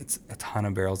 It's a ton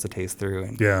of barrels to taste through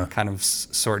and kind of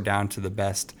sort down to the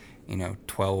best,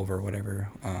 12 or whatever.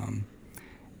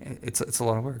 It's a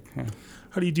lot of work. Yeah.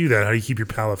 How do you do that? How do you keep your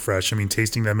palate fresh? I mean,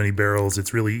 tasting that many barrels,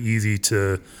 it's really easy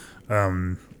to,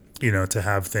 to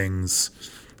have things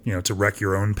to wreck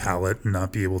your own palate and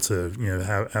not be able to,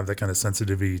 have that kind of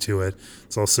sensitivity to it.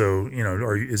 It's also,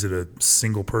 is it a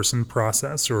single person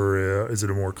process, or is it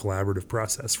a more collaborative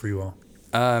process for you all?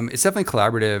 It's definitely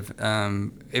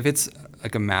collaborative. If it's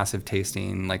like a massive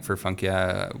tasting, like for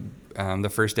Funkia, the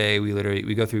first day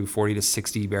we go through 40 to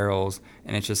 60 barrels,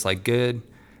 and it's just like good,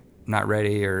 not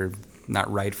ready, or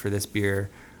not right for this beer.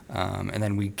 And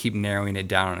then we keep narrowing it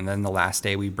down. And then the last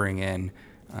day we bring in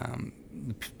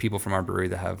people from our brewery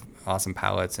that have awesome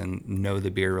palates and know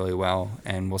the beer really well,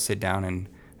 and we'll sit down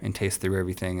and taste through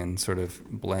everything and sort of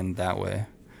blend that way.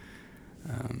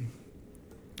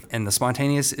 And the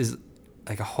spontaneous is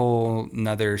like a whole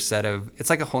nother it's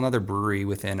like a whole nother brewery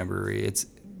within a brewery.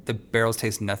 The barrels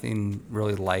taste nothing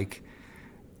really like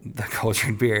the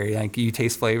cultured beer. Like, you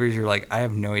taste flavors, you're like, I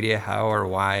have no idea how or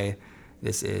why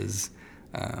this is.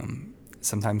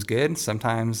 Sometimes good,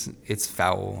 sometimes it's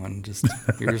foul, and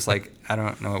you're just like, I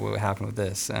don't know what would happen with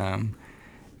this.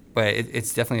 But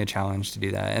it's definitely a challenge to do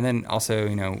that. And then also,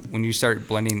 when you start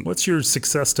blending, what's your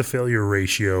success to failure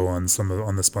ratio on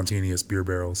on the spontaneous beer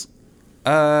barrels?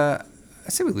 I'd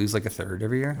say we lose like a third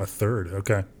every year. A third,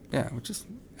 okay. Yeah, which is,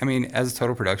 as a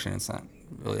total production, it's not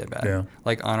really that bad. Yeah.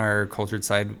 Like on our cultured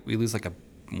side, we lose like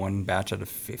one batch out of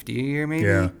 50 a year, maybe.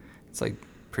 Yeah. It's like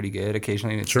pretty good.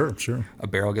 Occasionally, sure. A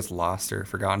barrel gets lost or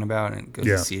forgotten about, and it goes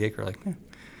acetic. We're like,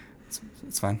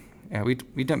 it's fine. Yeah, we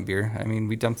dump beer.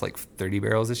 We dumped like 30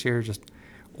 barrels this year, just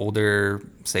older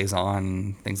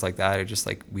saison, things like that. It's just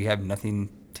like, we have nothing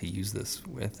to use this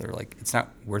with, or like, it's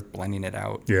not worth blending it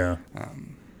out. Yeah.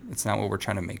 It's not what we're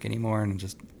trying to make anymore, and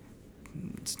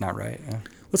it's not right. Yeah.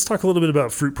 Let's talk a little bit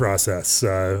about fruit process.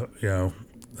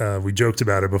 We joked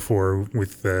about it before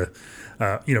with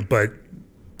but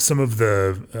some of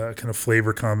the kind of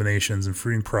flavor combinations and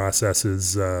fruiting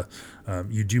processes,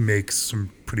 you do make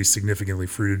some pretty significantly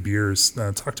fruited beers.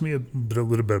 Talk to me a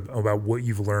little bit about what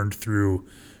you've learned through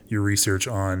your research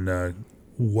on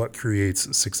what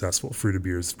creates successful fruited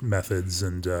beers, methods,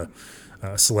 and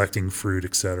selecting fruit,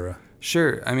 etc.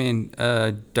 Sure.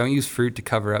 Don't use fruit to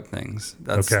cover up things.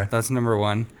 That's number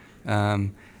one.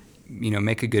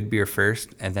 Make a good beer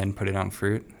first and then put it on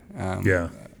fruit.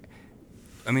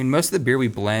 Most of the beer we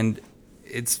blend,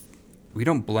 we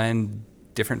don't blend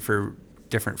different for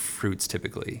different fruits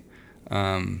typically.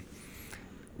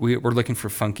 We're looking for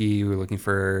funky. We're looking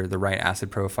for the right acid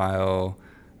profile,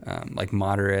 like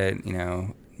moderate.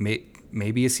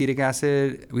 Maybe acetic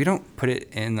acid. We don't put it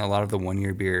in a lot of the 1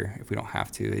 year beer if we don't have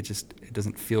to. It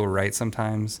doesn't feel right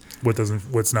sometimes.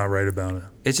 What's not right about it?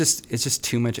 It's just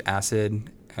too much acid.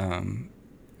 And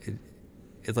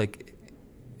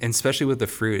especially with the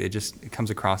fruit, it comes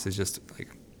across as just like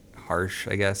harsh,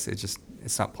 I guess.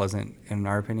 It's not pleasant in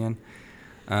our opinion.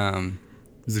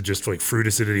 Is it just like fruit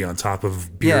acidity on top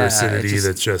of beer acidity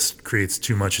that just creates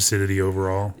too much acidity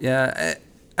overall? Yeah,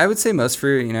 I would say most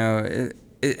fruit,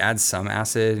 it adds some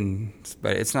acid,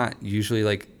 but it's not usually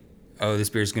like, oh, this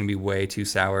beer is going to be way too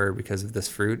sour because of this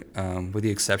fruit, with the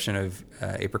exception of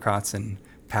apricots and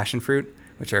passion fruit,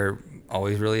 which are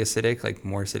always really acidic, like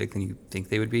more acidic than you think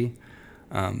they would be.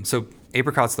 So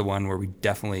apricot's the one where we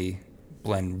definitely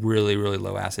blend really, really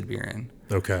low acid beer in.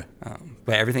 Okay.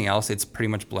 But everything else, it's pretty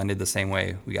much blended the same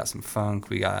way. We got some funk,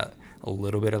 we got a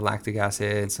little bit of lactic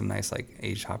acid, some nice like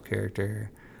aged hop character.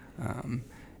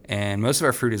 And most of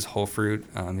our fruit is whole fruit.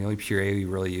 The only puree we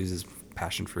really use is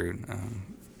passion fruit.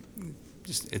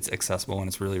 It's accessible and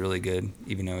it's really, really good,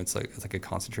 even though it's like a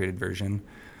concentrated version.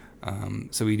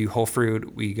 So we do whole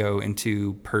fruit. We go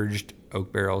into purged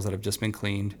oak barrels that have just been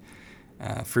cleaned,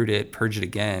 fruit it, purge it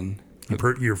again.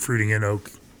 You're fruiting in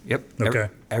oak? Yep. Okay.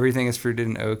 Everything is fruited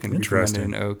in oak and fermented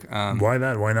in oak. Why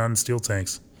that? Why not in steel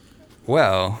tanks?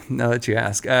 Well, now that you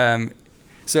ask.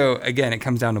 So again, it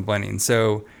comes down to blending.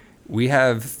 So we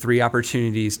have 3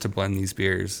 opportunities to blend these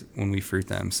beers when we fruit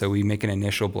them. So we make an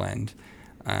initial blend,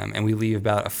 and we leave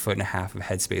about 1.5 feet of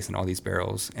headspace in all these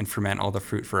barrels and ferment all the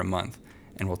fruit for a month.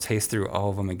 And we'll taste through all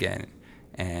of them again.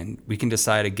 And we can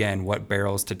decide again what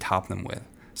barrels to top them with.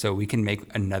 So we can make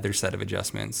another set of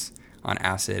adjustments on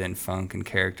acid and funk and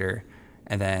character.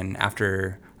 And then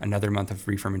after another month of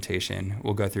re-fermentation,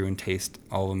 we'll go through and taste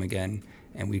all of them again.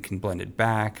 And we can blend it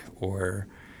back, or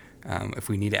if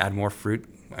we need to add more fruit,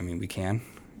 we can,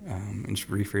 and just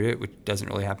refruit it, which doesn't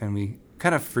really happen. We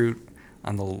kind of fruit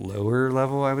on the lower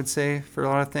level, I would say, for a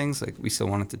lot of things. Like, we still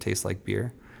want it to taste like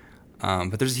beer.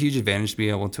 But there's a huge advantage to be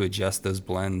able to adjust those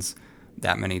blends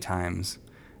that many times.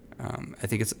 I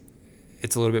think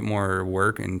it's a little bit more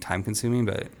work and time consuming,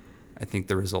 but I think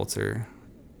the results are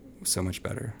so much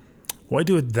better. Why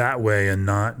do it that way and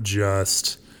not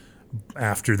just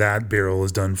after that barrel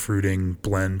is done fruiting,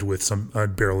 blend with a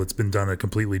barrel that's been done a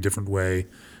completely different way,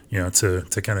 to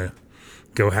kind of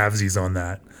go halvesies on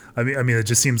that. I mean, it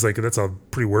just seems like that's a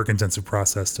pretty work intensive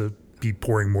process to be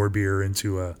pouring more beer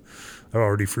into a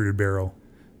already fruited barrel.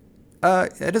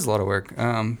 It is a lot of work,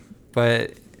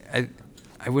 but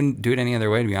I wouldn't do it any other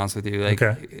way, to be honest with you.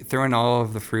 Like, throw in all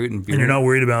of the fruit and beer. And you're not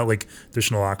worried about like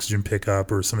additional oxygen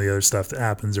pickup or some of the other stuff that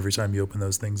happens every time you open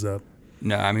those things up?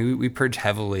 No, I mean, we purge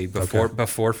heavily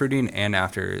before fruiting and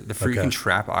after. The fruit can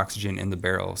trap oxygen in the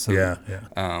barrel. So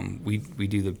we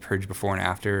do the purge before and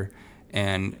after.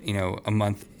 And, a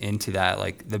month into that,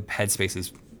 like, the headspace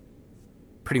is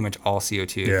pretty much all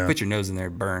CO2. If you put your nose in there,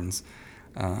 it burns.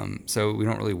 So we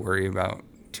don't really worry about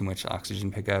too much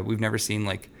oxygen pickup. We've never seen,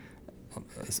 like,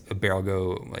 a barrel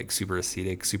go like super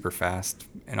acetic super fast.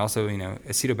 And also,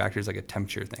 Acetobacter is like a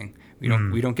temperature thing. We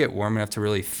don't get warm enough to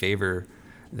really favor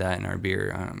that in our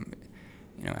beer.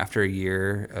 After a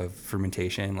year of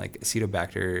fermentation, like,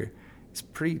 Acetobacter is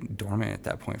pretty dormant at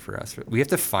that point for us. We have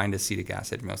to find acetic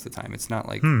acid most of the time. It's not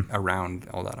like around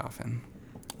all that often.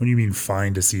 What do you mean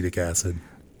find acetic acid?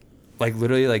 Like,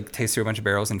 literally, like, taste through a bunch of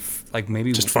barrels and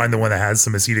maybe just find the one that has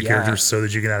some acetic characters so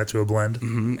that you can add it to a blend.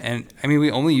 Mm-hmm. And I mean,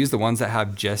 we only use the ones that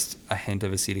have just a hint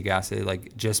of acetic acid,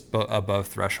 like just above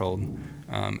threshold.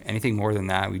 Anything more than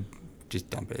that, we just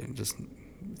dump it.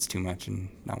 It's too much and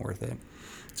not worth it.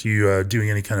 So you doing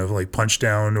any kind of like punch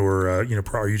down, or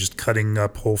are you just cutting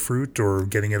up whole fruit or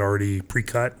getting it already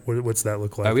pre-cut? What's that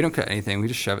look like? We don't cut anything. We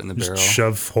just shove it in the barrel.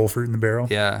 Shove whole fruit in the barrel.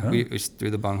 Yeah, we just through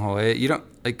the bunghole. You don't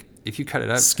like. If you cut it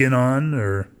up, skin on,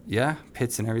 or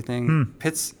pits and everything.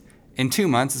 Pits in 2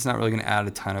 months, it's not really going to add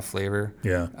a ton of flavor.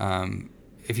 Yeah.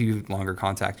 If you longer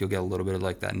contact, you'll get a little bit of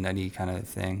like that nutty kind of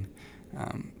thing.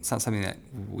 It's not something that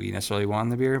we necessarily want in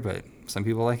the beer, but some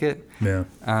people like it. Yeah.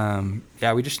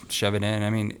 We just shove it in.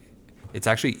 I mean, it's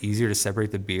actually easier to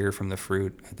separate the beer from the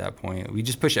fruit at that point. We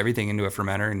just push everything into a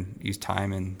fermenter and use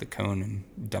time and the cone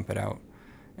and dump it out.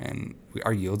 And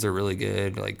our yields are really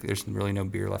good. Like, there's really no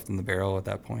beer left in the barrel at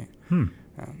that point.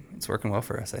 It's working well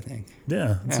for us, I think.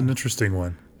 Yeah, it's an interesting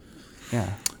one.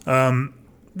 Yeah.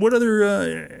 What other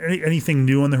anything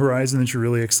new on the horizon that you're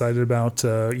really excited about?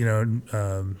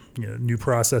 New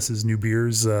processes, new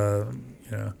beers.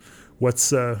 What's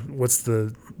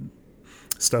the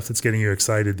stuff that's getting you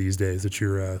excited these days that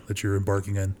you're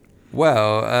embarking in?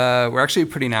 Well, we're actually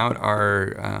putting out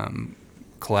our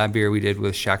collab beer we did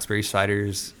with Shacksbury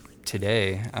Ciders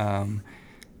today.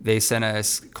 They sent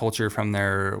us culture from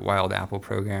their wild apple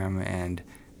program, and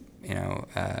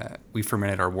we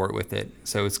fermented our wort with it.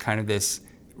 So it's kind of this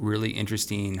really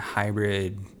interesting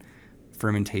hybrid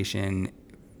fermentation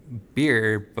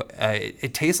beer, but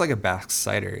it tastes like a Basque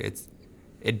cider.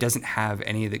 It doesn't have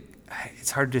any of the.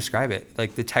 It's hard to describe it.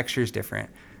 Like, the texture is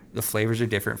different, the flavors are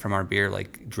different from our beer,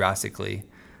 like, drastically.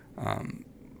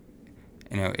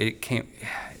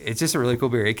 It's just a really cool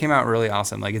beer. It came out really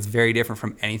awesome. Like, it's very different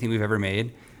from anything we've ever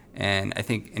made. And I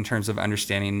think in terms of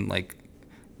understanding like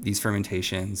these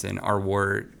fermentations and our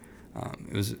wort,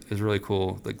 it was really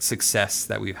cool. Like, success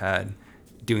that we've had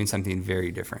doing something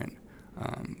very different.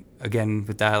 Again,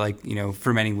 with that, like,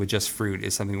 fermenting with just fruit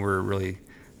is something we're really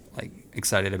like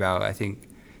excited about. I think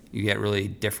you get really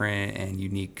different and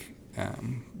unique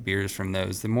beers from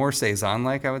those. The more saison,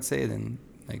 like, I would say, than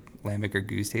like lambic or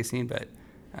goose tasting, but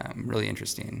really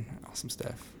interesting, awesome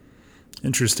stuff.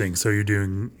 Interesting. So you're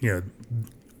doing,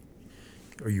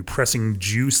 are you pressing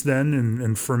juice then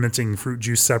and fermenting fruit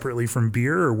juice separately from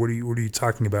beer, or what are you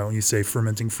talking about when you say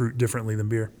fermenting fruit differently than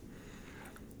beer?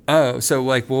 Oh, so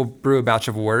like we'll brew a batch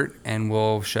of wort and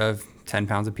we'll shove 10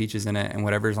 pounds of peaches in it, and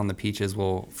whatever's on the peaches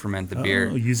will ferment the beer.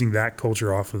 Using that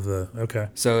culture off of okay.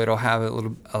 So it'll have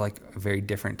a very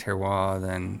different terroir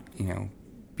than,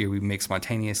 beer we make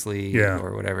spontaneously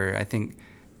or whatever. I think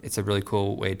it's a really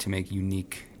cool way to make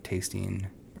unique tasting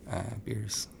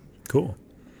beers. Cool.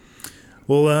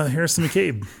 Well, Harrison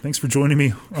McCabe, thanks for joining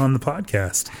me on the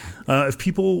podcast. If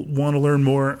people want to learn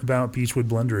more about Beechwood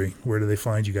Blendery, where do they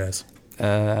find you guys?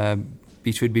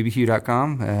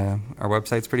 BeechwoodBBQ.com. Our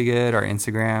website's pretty good. Our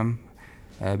Instagram,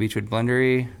 Beechwood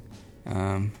Blendery.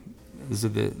 Those are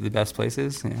the best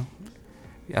places. You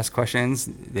ask questions,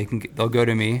 they'll go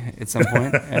to me at some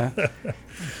point. Yeah.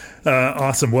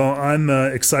 Awesome. Well, I'm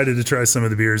excited to try some of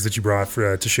the beers that you brought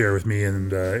to share with me,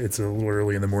 and it's a little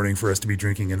early in the morning for us to be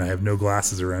drinking, and I have no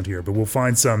glasses around here, but we'll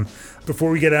find some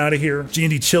before we get out of here.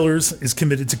 G&D Chillers is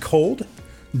committed to cold.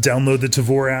 Download the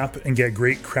Tavour app and get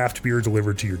great craft beer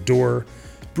delivered to your door.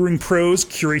 Brewing Pros,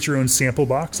 curate your own sample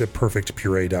box at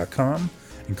perfectpuree.com.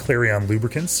 And Clarion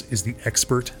Lubricants is the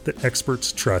expert that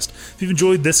experts trust. If you've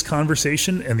enjoyed this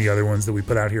conversation and the other ones that we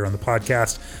put out here on the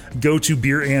podcast, go to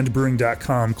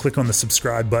beerandbrewing.com, click on the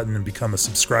subscribe button, and become a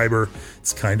subscriber.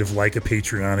 It's kind of like a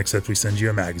Patreon, except we send you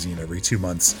a magazine every 2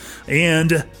 months.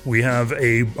 And we have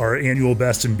our annual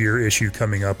Best in Beer issue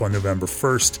coming up on November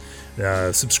 1st.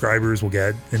 Subscribers will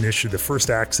get the first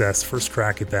access, first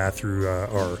crack at that through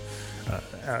our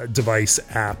device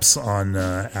apps on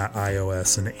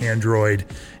iOS and Android.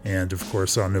 And of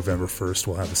course, on November 1st,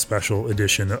 we'll have a special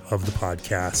edition of the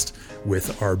podcast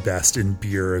with our Best in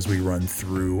Beer as we run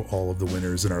through all of the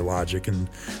winners and our logic and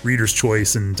reader's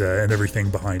choice and everything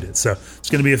behind it. So it's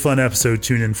going to be a fun episode.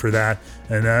 Tune in for that.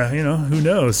 And, who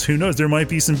knows? There might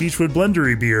be some Beechwood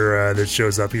Blendery beer that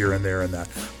shows up here and there and that.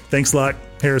 Thanks a lot,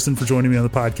 Harrison, for joining me on the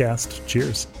podcast.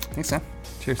 Cheers. Thanks, Sam.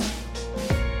 Cheers.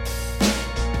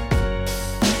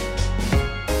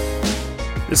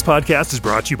 This podcast is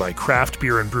brought to you by Craft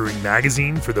Beer and Brewing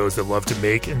Magazine for those that love to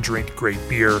make and drink great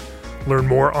beer. Learn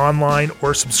more online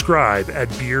or subscribe at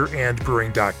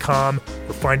beerandbrewing.com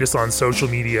or find us on social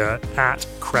media at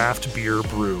Craft Beer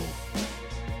Brew.